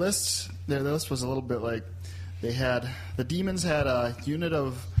their list was a little bit like they had the demons had a unit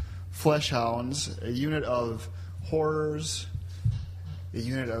of fleshhounds, a unit of horrors, a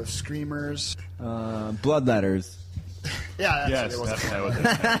unit of screamers. Bloodletters. Yeah, Yes, actually, it was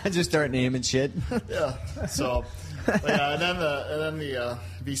that was it. Just start naming shit. yeah. So, yeah, and then the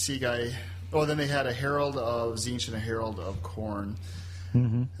VC guy. Oh, then they had a herald of Tzeentch and a herald of Khorne.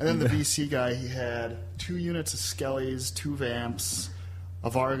 And then the VC guy, he had 2 units of Skellies, 2 vamps,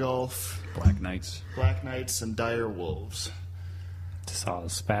 a Vargulf, Black Knights. Black Knights, and dire wolves. Just all the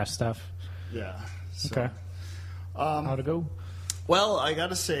spash stuff. Yeah. So, Okay. How'd it go? Well, I got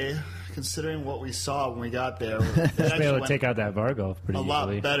to say, considering what we saw when we got there, it Be actually able to went take out that Vargo pretty a lot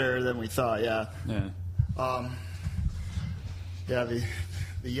easily. better than we thought. Yeah. Yeah. Yeah.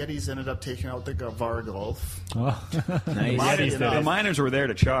 The Yetis ended up taking out the Vargulf. Oh. Nice. Yetis did. The miners were there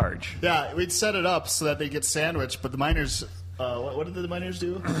to charge. Yeah, we'd set it up so that they get sandwiched, but the miners. What did the miners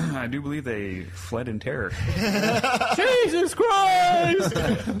do? I do believe they fled in terror. Jesus Christ!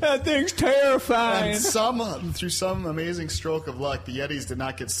 That thing's terrifying. And through some amazing stroke of luck, the Yetis did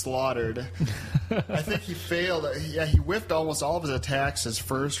not get slaughtered. I think he failed. Yeah, he whiffed almost all of his attacks his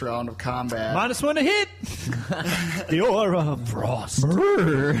first round of combat. -1 to hit. The aura of frost.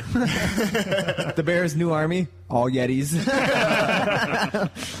 The Bears' new army, all Yetis.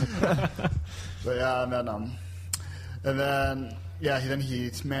 But yeah, and then he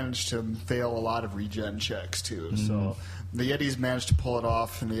managed to fail a lot of regen checks too. So the Yetis managed to pull it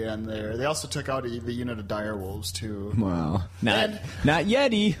off in the end. There, they also took out the unit of dire wolves too. Wow. Not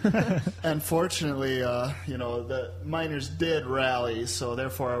Yeti. And fortunately, the miners did rally, so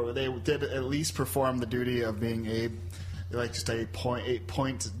therefore they did at least perform the duty of being a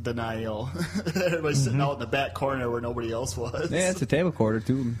point denial. Everybody's sitting out in the back corner where nobody else was. Yeah, it's a table quarter,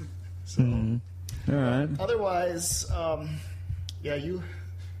 too. So, All right. otherwise, your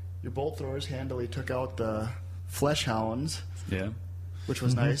bolt throwers handily took out the flesh hounds, Yeah. which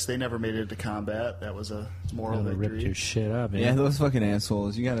was nice. They never made it to combat. That was a moral Ripped victory. your shit up. Yeah, those fucking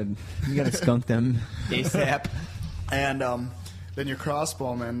assholes. You gotta skunk them ASAP. And then your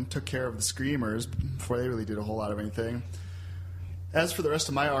crossbowmen took care of the screamers before they really did a whole lot of anything. As for the rest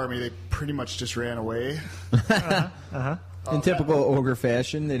of my army, they pretty much just ran away. In typical ogre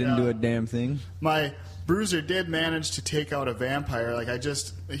fashion, they didn't Yeah. do a damn thing. My bruiser did manage to take out a vampire. He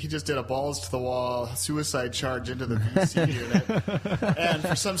just did a balls to the wall suicide charge into the VC unit. And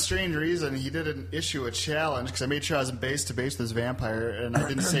for some strange reason, he didn't issue a challenge because I made sure I was base to base with this vampire, and I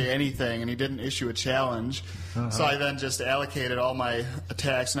didn't say anything, and he didn't issue a challenge. So I then just allocated all my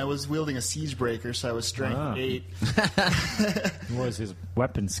attacks, and I was wielding a siege breaker, so I was strength 8. What was his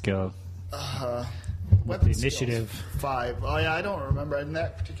weapon skill? Weapon the skills, initiative. 5. Oh yeah, I don't remember in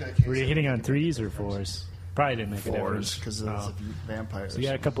that particular case. Were you hitting on 3s or 4s? Probably didn't make a difference. because of the vampires. So you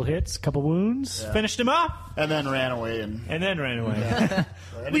got a couple hits, couple wounds, Yeah. finished him off, And then ran away and and then ran away.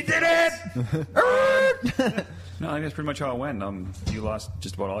 we did it. No, I think that's pretty much how it went. You lost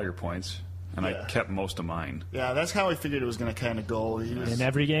just about all your points, and Yeah. I kept most of mine Yeah, that's how I figured it was going to kind of go. In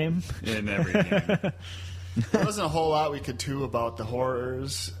every game. in every game. There wasn't a whole lot we could do about the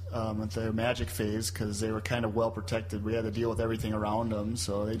horrors at their magic phase because they were kind of well protected. We had to deal with everything around them,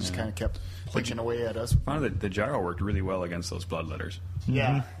 so they just kind of kept plinking away at us. Found that the gyro worked really well against those bloodletters.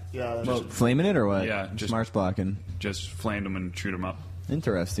 Yeah, yeah. Well, flaming it or what? Yeah, just- March blocking. Just flamed them and chewed them up.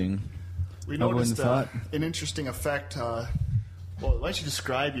 Interesting. we I wouldn't noticed have thought. an interesting effect. Well, why don't you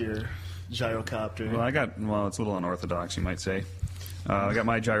describe your gyrocopter? Well, it's a little unorthodox, you might say. I got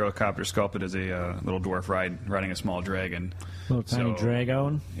my gyrocopter sculpted as a little dwarf riding a small dragon. Little tiny So-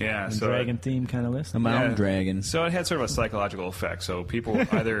 dragon. Yeah, And so dragon theme kind of list. A mountain Yeah. dragon. So it had sort of a psychological effect. So people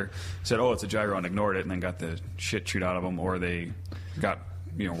either said, "Oh, it's a gyro," and ignored it, and then got the shit chewed out of them, or they got,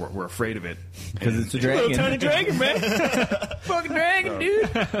 were afraid of it Because it's a Little tiny dragon. dragon, man. Fucking dragon, dude.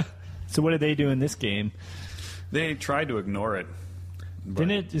 So what did they do in this game? They tried to ignore it. but-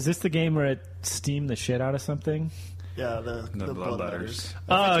 Didn't it? Is this the game where it steamed the shit out of something? Yeah, the bloodletters.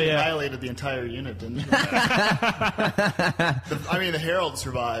 I think they yeah. violated the entire unit, didn't they? The herald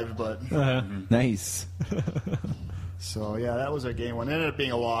survived, but Nice. so yeah, that was our game one. It ended up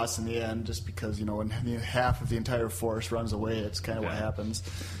being a loss in the end, just because when half of the entire force runs away, it's kind of what Yeah. happens.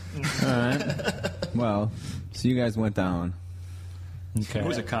 All right. Well, so you guys went down. Okay. It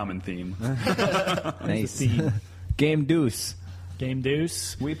was a common theme. Nice. theme? Game deuce. Game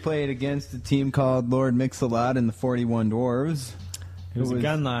Deuce. We played against a team called Lord Mix-a-Lot and the 41 Dwarves. It was a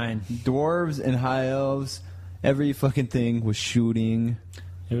gun line. Dwarves and high elves. Every fucking thing was shooting.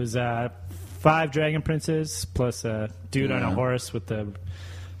 It was 5 dragon princes plus a dude on a horse with a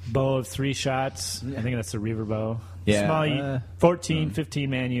bow of 3 shots. I think that's a reaver bow. Yeah. Small 14,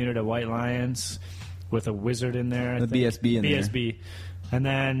 15-man unit of white lions with a wizard in there. I The think. BSB in there. BSB. And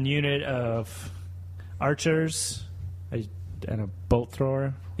then unit of archers and a bolt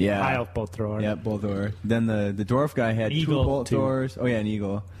thrower. Yeah. High elf bolt thrower. Yeah, bolt thrower. Then the dwarf guy had 2 Eagle, bolt too. throwers. Oh, yeah, an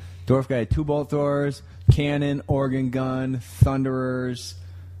eagle. Dwarf guy had 2 bolt throwers, cannon, organ gun, thunderers,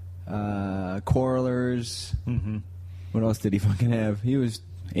 quarrelers. Mm-hmm. What else did he fucking have? He was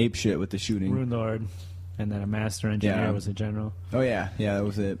ape shit with the shooting. Rune Lord. And then a master engineer Yeah. was a general. Oh, yeah. Yeah, that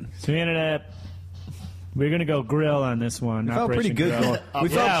was it. So we ended up... We're going to go grill on this one. We felt pretty Operation good.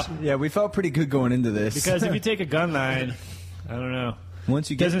 Grill. We felt pretty good going into this. Because if you take a gun line, I don't know. once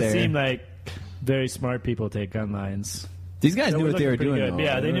you get Doesn't there, seem like very smart people take gun lines. these guys So knew we're what they were looking pretty doing. good. though.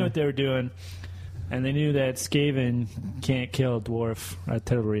 Yeah, they knew what they were doing. And they knew that Skaven can't kill dwarf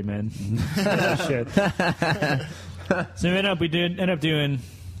artillerymen. Shit. So we ended up doing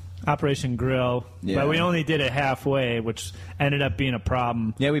Operation Grill, Yeah. but we only did it halfway, which ended up being a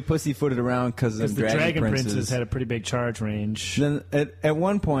problem. Yeah, we pussyfooted around because Because of the Dragon Princes. Princes had a pretty big charge range. Then at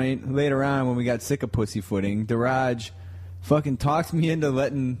one point later on, when we got sick of pussyfooting, Daraj fucking talked me into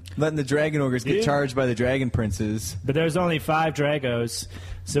letting the Dragon Ogres get Yeah. charged by the Dragon Princes. But there was only 5 Dragos,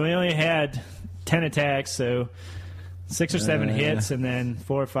 so we only had 10 attacks, so 6 or 7 hits and then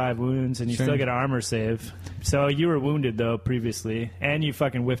 4 or 5 wounds, and you Sure. still get an armor save. So you were wounded, though, previously, and you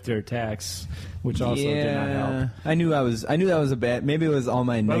fucking whiffed their attacks, which also did not help. I knew that was a bad. Maybe it was all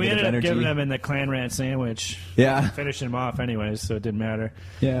my But we negative ended up energy. giving them in the Clan Rat sandwich, Yeah, finishing them off anyways, so it didn't matter.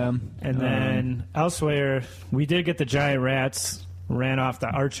 yeah. And then elsewhere, we did get the giant rats, ran off the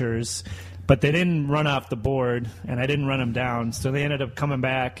archers, but they didn't run off the board, and I didn't run them down, so they ended up coming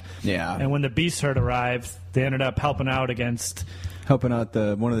back. Yeah. And when the beast herd arrived, they ended up helping out against, helping out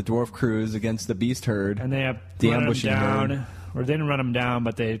one of the dwarf crews against the beast herd. and they The run them ambushing down, herd. or they didn't run them down,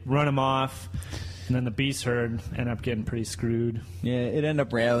 but they run them off, and then the beast herd ended up getting pretty screwed. Yeah, it ended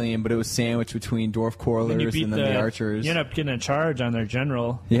up rallying, but it was sandwiched between dwarf Then quarrelers you beat and then the archers. You end up getting a charge on their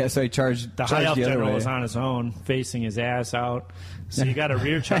general. Yeah, so I charged The high elf the other general way. was on his own, facing his ass out. So you got a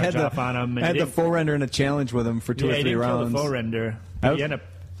rear I charge had off on him. I had the full render and a challenge with him for 2 yeah, or he 3 didn't rounds. kill the full render. I But was- you end up,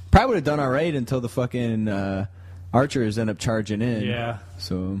 Probably would have done all right until the fucking archers end up charging in. yeah.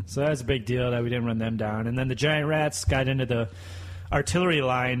 So So that was a big deal that we didn't run them down. And then the giant rats got into the artillery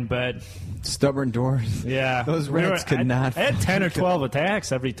line, but stubborn doors. yeah, Those rats could not I had 10 or 12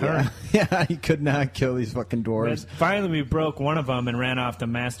 attacks every turn. Yeah, he could not kill these fucking But dwarves. finally, we broke one of them and ran off the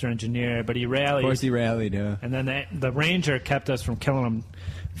master engineer, but he Of rallied. course, he rallied. Yeah. And then the ranger kept us from killing him,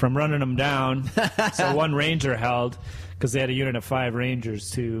 from running him down. So one ranger held, because they had a unit of 5 rangers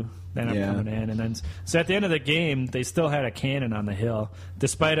too. Then I'm Yeah. coming in, and then so at the end of the game, they still had a cannon on the hill,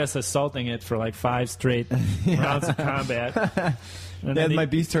 despite us assaulting it for like 5 straight rounds of combat. And Yeah, then my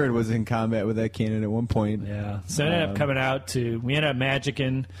beast herd was in combat with that cannon at one point. yeah. So it ended up coming out to, we ended up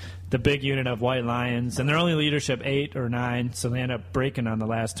magicking the big unit of white lions, and they're only leadership 8 or 9, so they ended up breaking on the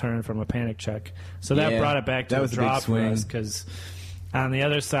last turn from a panic check. So that Yeah, brought it back to that a was a big draw for swing. us, because on the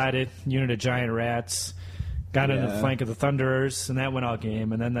other side, unit of giant rats got into the Yeah. flank of the Thunderers, and that went all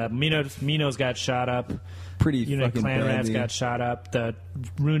game. And then the Minos got shot up. Pretty Unit of fucking clan rats badly. got shot up. The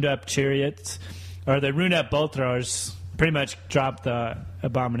runed up chariots, or the runed up bolt throwers, pretty much dropped the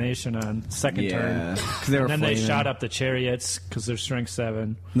abomination on second turn. Yeah, 'cause they were And then they flaming. shot up the chariots because they're strength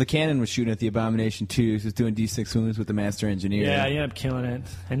 7. The cannon was shooting at the abomination too. He was doing D6 wounds with the master engineer. Yeah, he ended up killing it.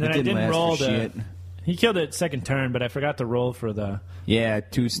 And then It I didn't didn't last roll for the. shit. He killed it second turn, but I forgot to roll for the Yeah,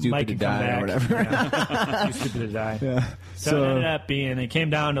 too stupid Mike to can come die back. or whatever. Yeah. Too stupid to die. Yeah. So, it ended up being, it came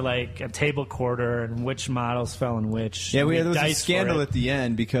down to like a table quarter and which models fell in which. Yeah, And there was a diced for scandal it. at the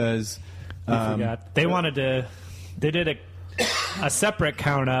end because We forgot. They wanted to. They did a separate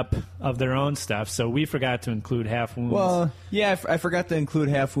count up of their own stuff, so we forgot to include half wounds. well, yeah, I forgot to include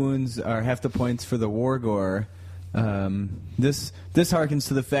half wounds or half the points for the war gore. This harkens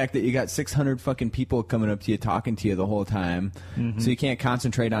to the fact that you got 600 fucking people coming up to you talking to you the whole time, so you can't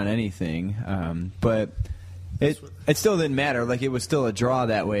concentrate on anything. But it still didn't matter. Like, it was still a draw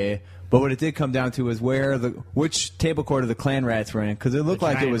that way. But what it did come down to was which table quarter the clan rats were in, because it looked The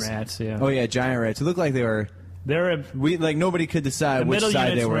like it giant was rats, yeah. Oh yeah, giant rats. It looked like they were. They're Nobody could decide which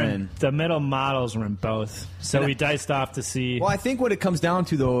side they were in. The middle models were in both, so And we diced off to see. Well, I think what it comes down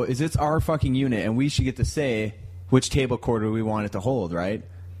to, though, is it's our fucking unit, and we should get to say which table quarter we want it to hold, right?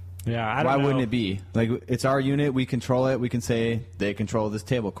 Yeah, I don't Why know. wouldn't it be? Like, it's our unit. We control it. We can say they control this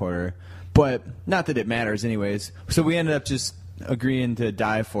table quarter. But not that it matters anyways. So we ended up just agreeing to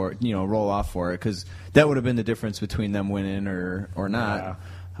die for it, roll off for it, because that would have been the difference between them winning or not.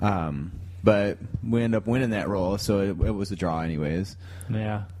 But we ended up winning that roll, so it was a draw anyways.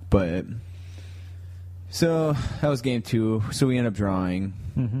 Yeah. But so that was game 2. So we ended up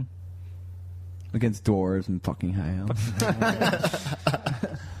drawing against dwarves and fucking high elves.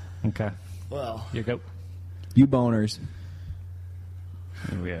 Okay. Well, You go. You boners.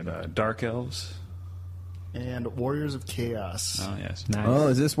 And we had Dark Elves. and Warriors of Chaos. Oh, yes. Nice. Oh,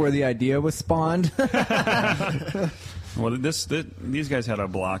 is this where the idea was spawned? Well, these guys had a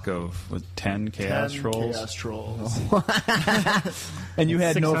block of 10 Chaos 10 Trolls. Chaos Trolls. And you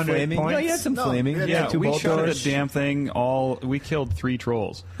had no 600 flaming? points? No, you had some No, flaming. we had You had Yeah, two we shot at Voltors. the damn thing. We killed 3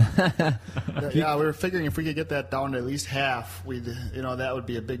 trolls. Yeah, we were figuring if we could get that down to at least half, that would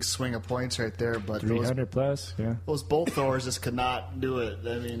be a big swing of points right there. But 300 plus. Yeah. those bolt throwers just could not do it.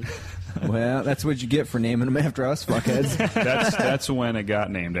 I mean, Well, that's what you get for naming them after us, fuckheads. That's when it got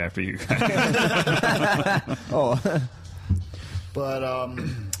named after you guys. Oh, but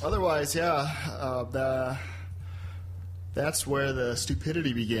otherwise, that's where the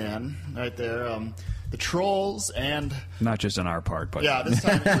stupidity began, right there. The trolls and Not just on our part, but this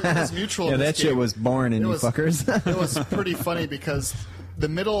time it was mutual. yeah, in this that shit game. was born in It you was- fuckers. It was pretty funny because the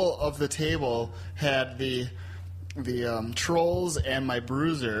middle of the table had the trolls and my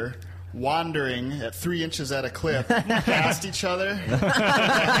bruiser wandering at 3 inches at a clip past each other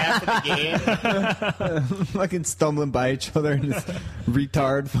half of the game. Fucking stumbling by each other and this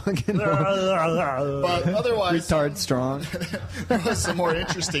retard fucking But otherwise, retard strong. there was some more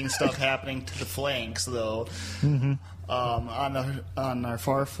interesting stuff happening to the flanks, though. On our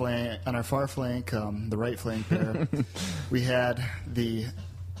far flank, the right flank there, we had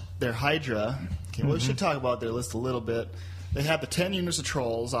their Hydra. Okay, well, we should talk about their list a little bit. They had the 10 units of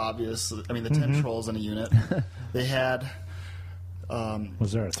trolls, obviously. I mean, the 10 trolls in a unit. They had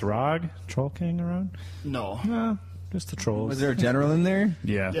Was there a Throg Troll King around? no. No, just the trolls. Was there a general in there?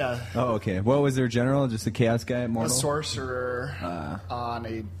 yeah. Yeah. Oh, okay. What was their general? Just a chaos guy, A mortal? sorcerer on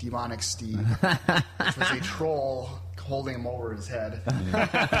a demonic steed, which was a troll holding him over his head.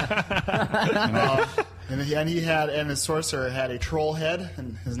 And his sorcerer had a troll head,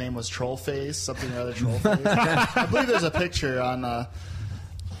 and his name was Trollface, something or other Trollface. I believe there's a picture on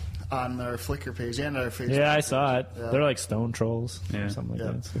their Flickr page and our Facebook. Yeah, I saw it. Yeah. They're like stone trolls Yeah. or something like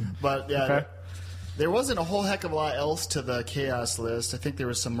Yeah. that. So. But yeah, Okay. there wasn't a whole heck of a lot else to the chaos list. I think there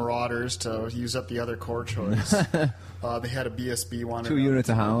was some marauders to use up the other core choice. They had a BSB one. 2 units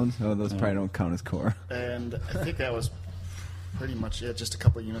of hounds? Oh, those probably don't count as core. And I think that was pretty much it. Just a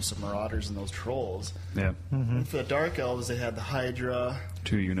couple of units of marauders and those trolls. Yeah. And for the dark elves, they had the Hydra,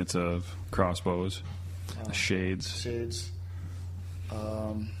 2 units of crossbows, shades, shades,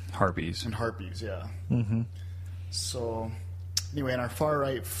 harpies. and harpies. Yeah. So anyway, on our far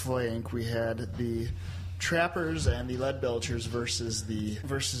right flank, we had the trappers and the lead belchers versus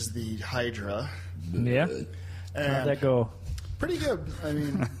the Hydra. Yeah. How'd And that go? pretty good. I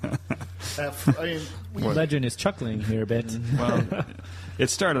mean, we, Legend is chuckling here a bit. Well, it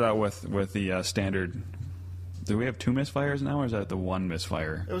started out with the standard. Do we have 2 misfires now, or is that the 1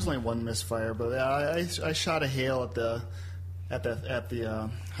 misfire? it was only one misfire, but I shot a hail at the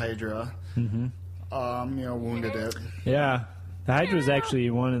Hydra. Wounded it. Yeah. The Hydra is actually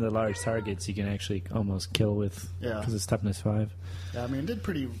one of the large targets you can actually almost kill with Yeah. because it's toughness 5. Yeah, I mean, it did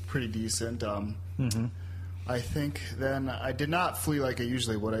pretty decent. I think then I did not flee like I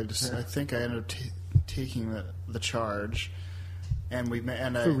usually would. I think I ended up taking the charge, and my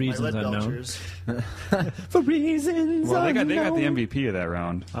reasons lead unknown. belchers. For reasons Well, they got the unknown. MVP of that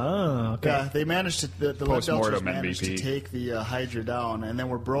round. Oh, okay. Yeah, they managed to the lead belchers Post-mortem managed to MVP. take the Hydra down, and then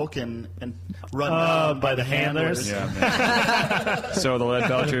were broken and run Oh, down by the handlers? Yeah. So the lead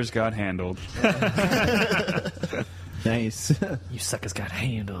belchers got handled. Nice. You suckers got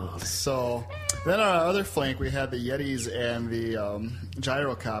handled. So then on our other flank, we had the Yetis and the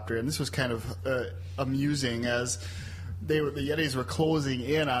gyrocopter, and this was kind of amusing as the Yetis were closing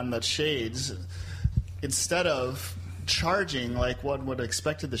in on the shades. Instead of charging like one would have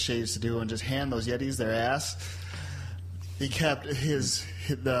expected the shades to do and just hand those Yetis their ass, he kept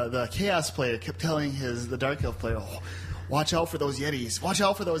the chaos player kept telling the dark elf player, watch out for those Yetis. Watch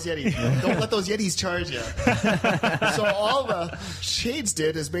out for those Yetis. Don't let those Yetis charge you. So all the Shades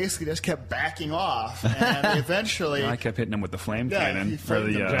did is basically just kept backing off, and eventually I kept hitting him with the flame Yeah, cannon he for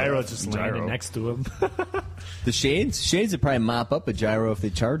the flamed him. Gyro just gyro. landed next to him. The Shades? Shades would probably mop up a gyro if they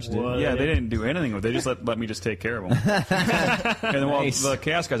charged it. Well, Yeah, they didn't do anything with it. They just let me just take care of them. And then Nice. the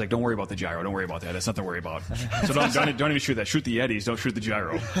Chaos guy's like, don't worry about the gyro. Don't worry about that. That's nothing to worry about. So don't even shoot that. Shoot the Yetis. Don't shoot the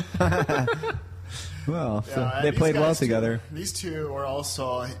gyro. Well, so Yeah, they these played well guys, too, together. These two were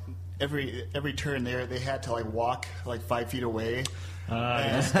also every turn there. They had to like walk like 5 feet away.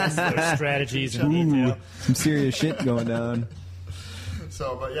 Their strategies in Ooh. detail. Some serious shit going down.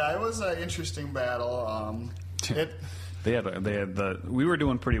 So, but yeah, it was an interesting battle. We were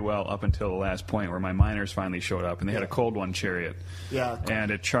doing pretty well up until the last point where my miners finally showed up, and they had a cold one chariot. Yeah. And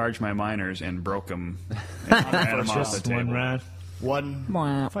it charged my miners and broke them. And ran 'em off the Just one table. round. One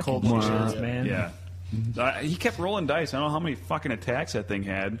cold Fucking one. shit, man. Yeah. He kept rolling dice. I don't know how many fucking attacks that thing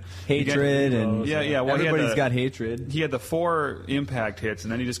had. Hatred and yeah. Well, everybody's got hatred. He had the 4 impact hits,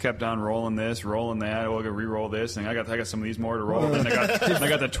 and then he just kept on rolling this, rolling that. Oh, I got re-roll this, and I got some of these more to roll. And I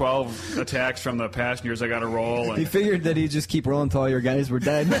got the 12 attacks from the passengers I got to roll. He And figured that he'd just keep rolling until all your guys were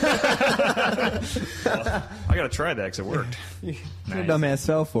dead. I got to try that because it worked. Your dumbass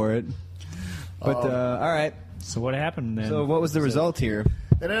fell for it. But, all right. So what happened then? So what was the result here?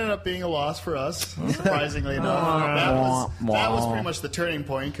 It ended up being a loss for us, surprisingly enough. That was pretty much the turning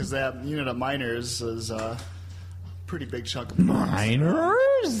point because that unit of miners is a pretty big chunk of points.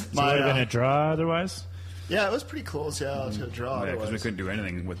 Miners? So would have been a draw otherwise? Yeah, it was pretty close. Yeah, to a draw. Yeah, because we otherwise. couldn't do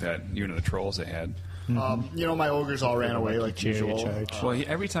anything with that unit of trolls they had. My ogres all ran away like Chariot usual. charge. Well,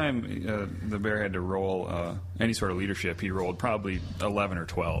 every time the bear had to roll any sort of leadership, he rolled probably 11 or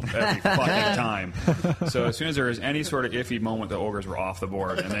 12 every fucking time. So as soon as there was any sort of iffy moment, the ogres were off the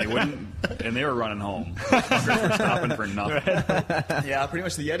board, and they were running home. The fuckers were stopping for nothing. Yeah, pretty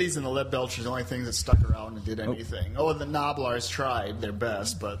much the Yetis and the Lead Belchers are the only things that stuck around and did anything. Oh, the Noblars tried their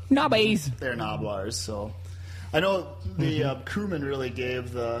best, but Nobbies. they're Noblars. So I know the crewmen really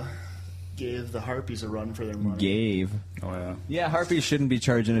gave the Harpies a run for their money. Gave. Oh yeah. Yeah, Harpies shouldn't be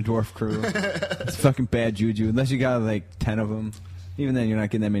charging a dwarf crew. It's fucking bad juju. Unless you got like 10 of them. Even then, you're not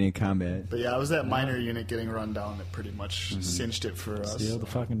getting that many in combat. But yeah, it was that minor unit getting run down that pretty much cinched it for us. Seal the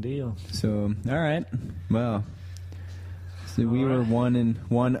fucking deal. So, all right. Well, so we were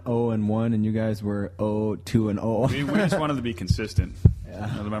 1-0-1, and you guys were 0-2-0. We just wanted to be consistent.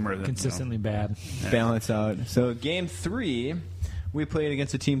 I remember that, Consistently bad. Balance out. So, game 3, we played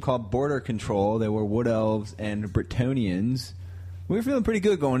against a team called Border Control. They were Wood Elves and Bretonnians. We were feeling pretty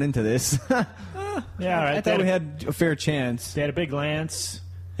good going into this. Yeah, all right. I thought we had a fair chance. They had a big lance.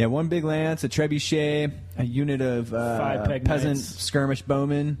 Yeah, one big lance, a trebuchet, a unit of 5 peg peasant knights. skirmish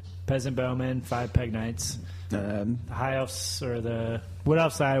bowmen. Peasant bowmen, 5 peg knights. Um, The high elves or the wood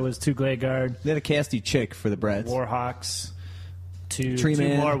elf side was 2 glade guard, they had a casty chick for the Bretts. warhawks, 2 Tree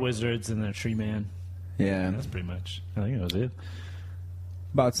man. more wizards, and then a tree man. Yeah, That's pretty much. I think that was it.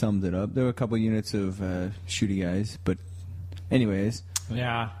 about summed it up. There were a couple units of shooty guys, but anyways.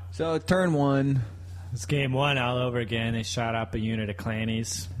 Yeah. So turn 1. It's game 1 all over again. They shot up a unit of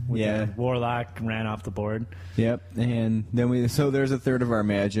clannies with Yeah. a warlock and ran off the board. Yep, and then so there's a third of our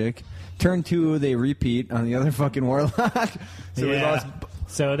magic. Turn 2, they repeat on the other fucking warlock. So we lost.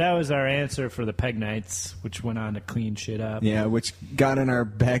 So that was our answer for the peg knights, which went on to clean shit up. Yeah, which got in our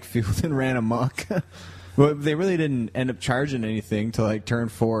backfield and ran amok. Well, they really didn't end up charging anything till like turn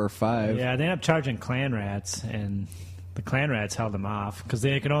 4 or 5. Yeah, they ended up charging clan rats, and the clan rats held them off because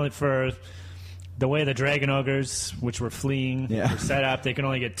they could only, for the way the dragon ogres, which were fleeing, Yeah. were set up, they could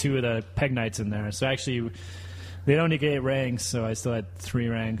only get 2 of the peg knights in there. So actually, they don't negate ranks, so I still had 3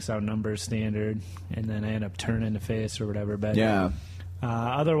 ranks outnumbered standard, and then I ended up turning the face or whatever. But Yeah.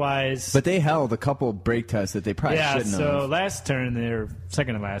 otherwise, But they held a couple break tests that they probably yeah. shouldn't So have. last turn, their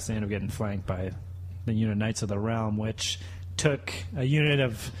second to last, they ended up getting flanked by the unit Knights of the Realm, which took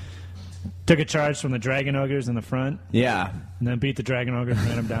a charge from the dragon ogres in the front, Yeah. and then beat the dragon ogres and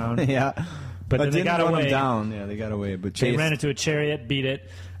ran them down. Yeah. But then they didn't got run away. them down. Yeah, they got away. But They Chase, ran into a chariot, beat it,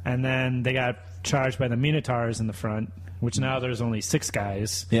 and then they got charged by the Minotaurs in the front, which now there's only 6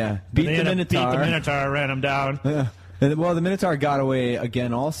 guys. Yeah. But Beat they the ended up Minotaur. Beat the Minotaur, ran them down. Yeah. And, well, the Minotaur got away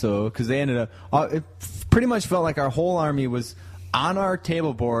again also because they ended up. It pretty much felt like our whole army was on our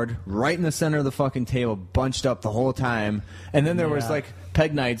table board, right in the center of the fucking table, bunched up the whole time. And then there was Yeah. like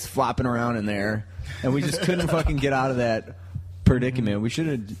peg knights flopping around in there, and we just couldn't fucking get out of that predicament. We should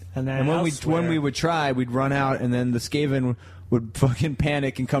have. And then when elsewhere- we would try, we'd run out, and then the Skaven would fucking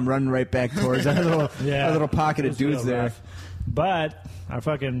panic and come running right back towards our little Yeah. our little pocket It of was dudes real there. rough. But our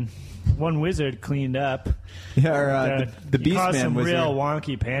fucking one wizard cleaned up. Yeah, or, the he caused Beastman some wizard. real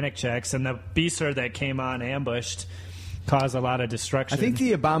wonky panic checks, and the beaster that came on ambushed caused a lot of destruction. I think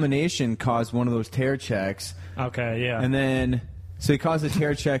the Abomination caused one of those tear checks, Okay, yeah. and then so he caused a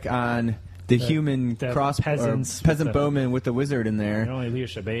tear check on the human the cross peasants or peasant with the- bowman with the wizard in there. only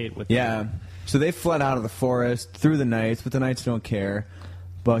leadership 8 with Yeah. So they fled out of the forest through the knights, but the knights don't care.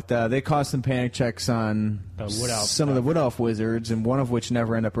 But they caused some panic checks on The Wood Elf some of the stuff. Wood Elf wizards, and one of which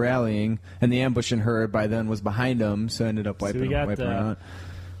never ended up rallying. And the ambushing herd by then was behind them, so ended up wiping we got them the- out.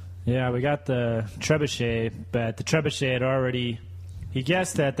 Yeah, we got the trebuchet, but the trebuchet had already. He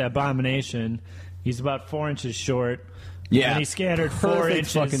guessed at the Abomination. He's about 4 inches short. Yeah. And he scattered 4 Perfect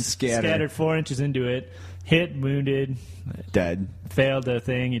inches. fucking scatter. Scattered 4 inches into it. Hit, wounded, Dead. failed the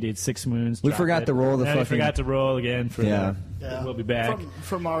thing. He did 6 wounds. We dropped forgot it. to roll the And he fucking- forgot to roll again for Yeah. the. We'll be back.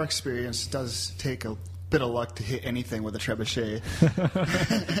 From our experience, it does take a bit of luck to hit anything with a trebuchet.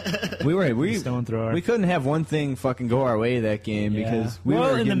 We Stone thrower. we couldn't have one thing fucking go our way that game Yeah. because we Well, were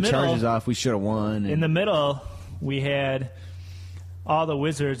in the getting middle- charges off. We should have won. In the middle, we had all the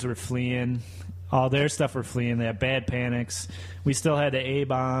wizards were fleeing. All their stuff were fleeing. They had bad panics. We still had the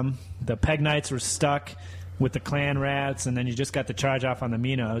A-bomb. The Peg Knights were stuck with the clan rats, and then you just got the charge off on the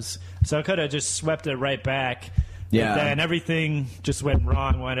Minos. So I could have just swept it right back. Yeah. But then everything just went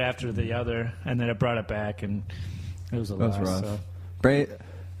wrong one after the other, and then it brought it back, and it was a That was loss. rough. So.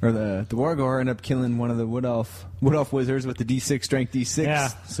 The Wargore ended up killing one of the Wood Elf wizards with the D6 strength D6. Yeah,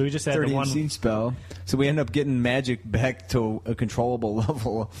 so we just had 30 the one. siege spell. So we ended up getting magic back to a controllable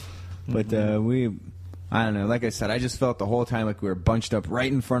level. But Mm-hmm. I don't know. Like I said, I just felt the whole time like we were bunched up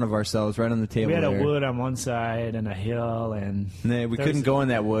right in front of ourselves, right on the table. We had a there. wood on one side and a hill, and We there was- couldn't go in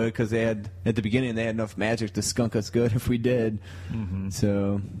that wood because they had at the beginning they had enough magic to skunk us good if we did.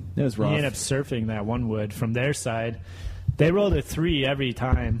 So it was We rough. ended up surfing that one wood from their side. They rolled a 3 every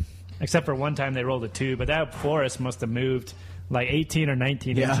time, except for one time they rolled a 2. But that forest must have moved like 18 or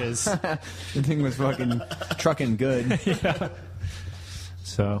 19 Yeah. inches. The thing was fucking trucking good.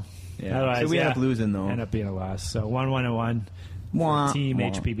 So, Yeah. otherwise, So we ended up losing, though. Ended up being a loss. So 1-1-1. Wah, Team wah.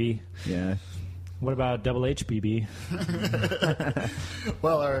 HPB. Yeah. What about double HPB?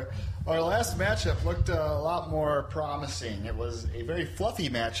 Well, our last matchup looked a lot more promising. It was a very fluffy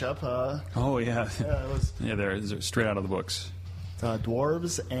matchup. Oh yeah, It was yeah. They're straight out of the books.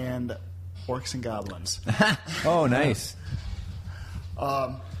 dwarves and orcs and goblins. Oh, nice.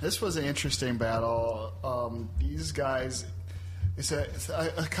 This was an interesting battle. These guys, it's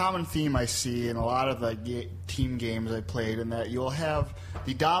a common theme I see in a lot of the team games I played, in that you'll have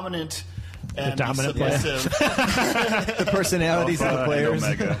the dominant and dominant player. submissive. The personalities of the Alpha players.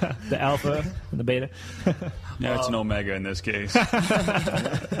 and Omega. The alpha and the beta? Yeah, it's an Omega in this case.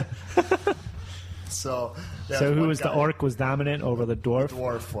 So, yeah, So who one was the guy- orc was dominant over the dwarf?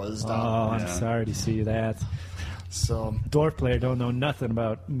 Dwarf was Oh, dominant. I'm Yeah. sorry to see that. So Dwarf player don't know nothing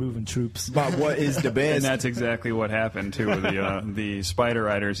about moving troops. But what is the And best? that's exactly what happened too. The spider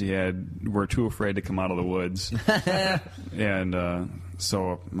riders he had were too afraid to come out of the woods, and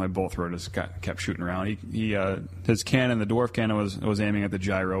so my bolt thrower just kept shooting around. He his cannon, the dwarf cannon, was aiming at the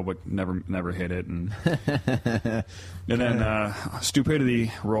gyro, but never hit it, and then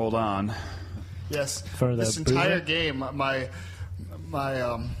stupidity rolled on. yes, For the this entire bruiser? game, my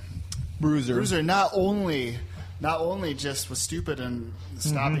Bruiser. Bruiser not only just was stupid and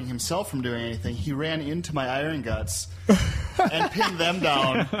stopping himself from doing anything, he ran into my Iron Guts and pinned them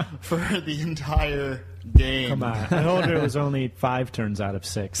down for the entire game. Come on. I told her it was only 5 turns out of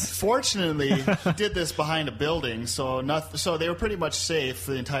 6. Fortunately, he did this behind a building, so they were pretty much safe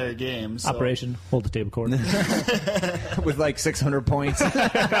for the entire game. So. Operation Hold the Table Cord. With like 600 points.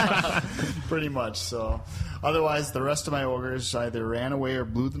 Pretty much. So, otherwise, the rest of my ogres either ran away or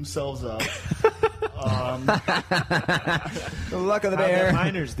blew themselves up. The luck of the How did bear.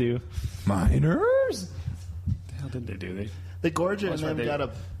 miners do? Miners? The hell did they do? The Gorgia and That's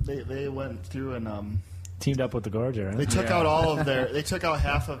them right, they went through and Teamed up with the Gorger, they huh? took out all of they took out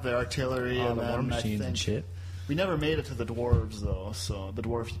half of their artillery All and the war then machines I and think shit. we never made it to the dwarves though. So the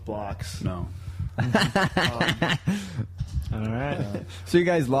dwarves blocks. No. All right. So you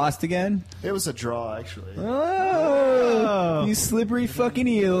guys lost again? It was a draw actually. Oh, you slippery fucking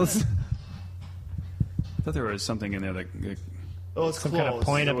eels. I thought there was something in there that Oh, it's Some close. kind of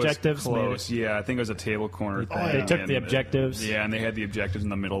point it was objectives. close. Yeah, I think it was a table corner thing. They took and the objectives. Yeah, and they had the objectives in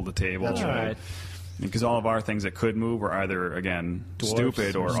the middle of the table. That's All right. right. Because all of our things that could move were either, again, Dwarfs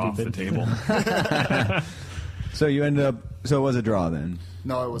stupid or or off the stupid. table. So you ended up. So it was a draw then.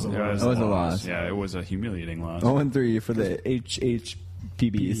 No, it was a Yeah, loss. It was a loss. Yeah, it was a humiliating loss. 0-3 for the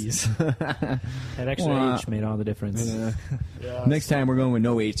PBs. That extra Wah. H made all the difference. Yeah, Next time we're going with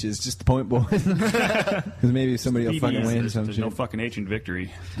no H's, just the point boys. Because maybe somebody will fucking win some There's shit. no fucking H in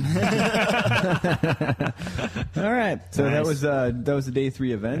victory. All right, so Nice. that was the day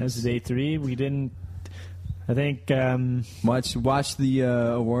 3 event. That was day 3. We didn't. I think. Watch the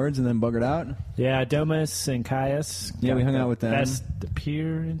awards and then buggered out. Yeah, Domus and Caius. Yeah, got we hung the out with them. Best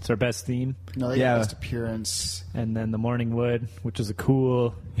appearance or best theme, No, they Yeah. got best appearance. and then the Morning Wood, which is a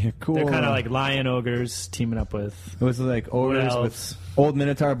cool. Yeah, cool. They're kind of like lion ogres teaming up with. It was like ogres elves. with old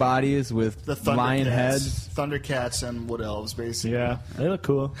Minotaur bodies with The Thundercats, lion heads. Thundercats and Wood Elves, basically. Yeah, they look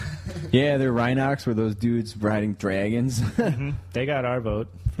cool. Yeah, they're Rhinox were those dudes riding dragons. They got our vote.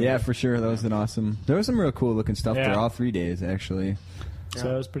 Yeah, for sure. That was an awesome. There was some real cool looking stuff Yeah. there all 3 days, actually.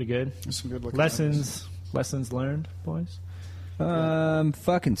 So it was pretty good. There's some good looking Lessons learned, boys.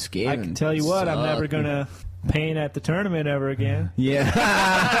 Fucking I Skaven. can tell you what, I'm never Suck. gonna paint at the tournament ever again. Yeah.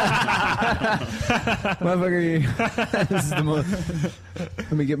 Motherfucker, this is the most.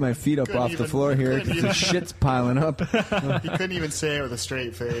 Let me get my feet up Couldn't off the even- floor here couldn't because the even- shit's piling up. He couldn't even say it with a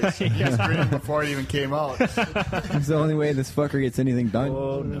straight face. He was grinning before it even came out. It's the only way this fucker gets anything done.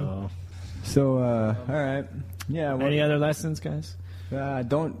 Oh no! So, all right. Yeah. Well, Any other lessons, guys?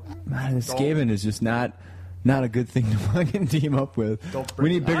 don't. Skaven is just not a good thing to fucking team up with. Don't We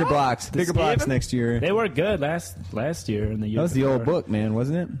bring need bigger blocks. Bigger blocks Skaven? next year. They were good last year and the year. That was the old before. book, man,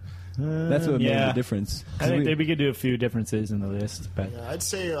 wasn't it? That's what made yeah. the difference. I think we could do a few differences in the list, but Yeah, I'd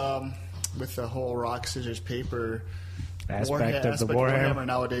say with the whole rock, scissors, paper aspect of the Warhammer Warhammer.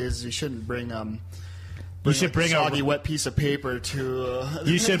 nowadays, you shouldn't bring You should bring a soggy wet piece of paper to.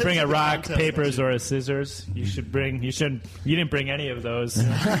 You should bring a to the rock, contest papers, next year. or a scissors. You should bring. You shouldn't. You didn't bring any of those.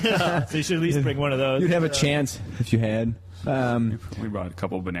 So you should at least bring one of those. You'd have a chance if you had. We brought a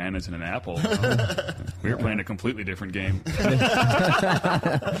couple bananas and an apple. We were playing a completely different game.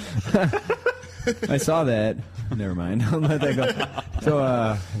 I saw that. Never mind. I'll let that go.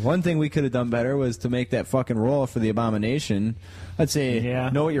 So one thing we could have done better was to make that fucking roll for the abomination. I'd say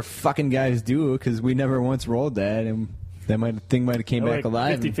know what your fucking guys do because we never once rolled that, and that thing might have came back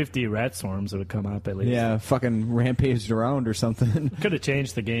alive. 50-50 rat storms would have come up at least. Yeah, fucking rampaged around or something. Could have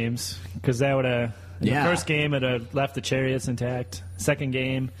changed the games because that would have. Yeah. The first game it would have left the chariots intact. Second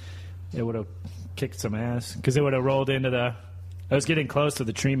game, it would have kicked some ass because it would have rolled into the. I was getting close to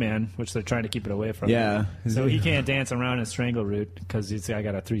the tree man, which they're trying to keep it away from. Yeah. So he can't dance around in strangle root because I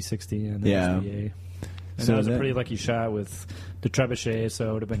got a 360 and Yeah. SVA. And So that was a that- pretty lucky shot with the trebuchet, so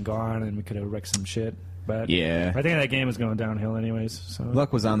it would have been gone and we could have wrecked some shit. But Yeah. I think that game was going downhill anyways. So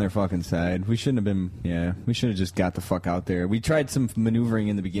Luck was on their fucking side. We shouldn't have been. Yeah, we should have just got the fuck out there. We tried some maneuvering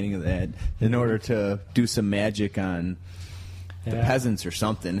in the beginning of that in order to do some magic on the Yeah. peasants or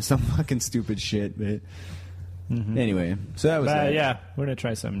something. Some fucking stupid shit. But anyway, so that was But that. yeah, we're gonna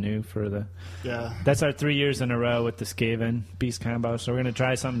try something new for the. Yeah. That's our 3 years in a row with the Skaven Beast combo, so we're gonna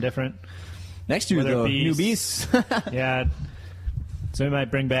try something different. Next year, Whether though, it be- new beasts. Yeah, so we might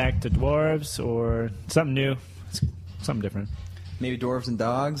bring back the dwarves or something new, something different. Maybe dwarves and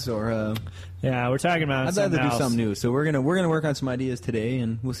dogs, or Yeah, we're talking about. I'd rather do else. something new. So we're gonna work on some ideas today,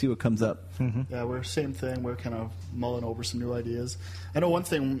 and we'll see what comes up. Yeah, we're same thing. We're kind of mulling over some new ideas. I know one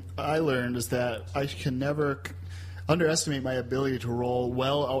thing I learned is that I can never underestimate my ability to roll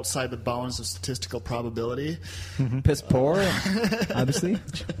well outside the bounds of statistical probability. Piss poor, obviously.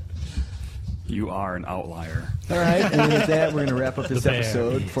 You are an outlier. All right, and with that, we're gonna wrap up this The bear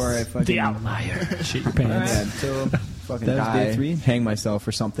episode is before I fucking The outlier. Shit your All pants. right, so fucking that was die, day 3. Hang myself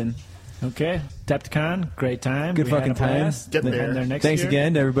or something. Okay, Depticon, great time. Good We had fucking a blast. time. Get We'll there. head next Thanks year.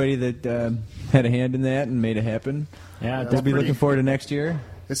 again to everybody that had a hand in that and made it happen. Yeah, We'll be pretty- looking forward to next year.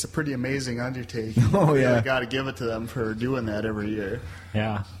 It's a pretty amazing undertaking. Oh, yeah. I got to give it to them for doing that every year.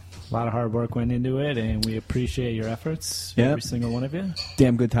 yeah. A lot of hard work went into it, and we appreciate your efforts, Yep. every single one of you.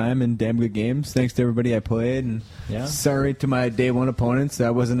 Damn good time and damn good games. Thanks to everybody I played. And Yeah. sorry to my day 1 opponents.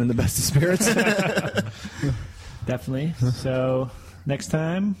 I wasn't in the best of spirits. Definitely. So next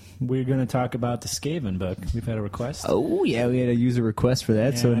time we're going to talk about the Skaven book. We've had a request. Oh, yeah, we had a user request for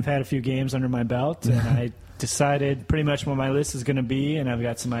that. And So I've had a few games under my belt, and I decided pretty much what my list is going to be, and I've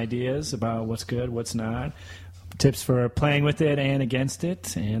got some ideas about what's good, what's not, tips for playing with it and against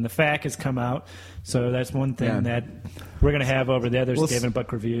it, and the FAQ has come out, so that's one thing Yeah. that we're going to have over the other We'll Skaven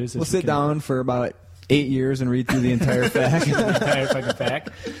book reviews. is we'll we sit can- down for about 8 years and read through the entire fact. the entire fucking FAQ.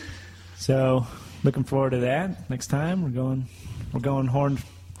 So looking forward to that. Next time we're going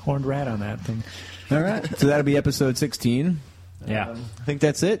horned rat on that thing. All right. So that'll be episode 16. Yeah. I think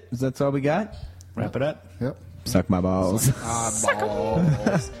that's it. That's all we got. Wrap it up. Yep. Suck my balls.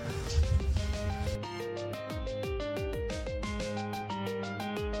 Balls.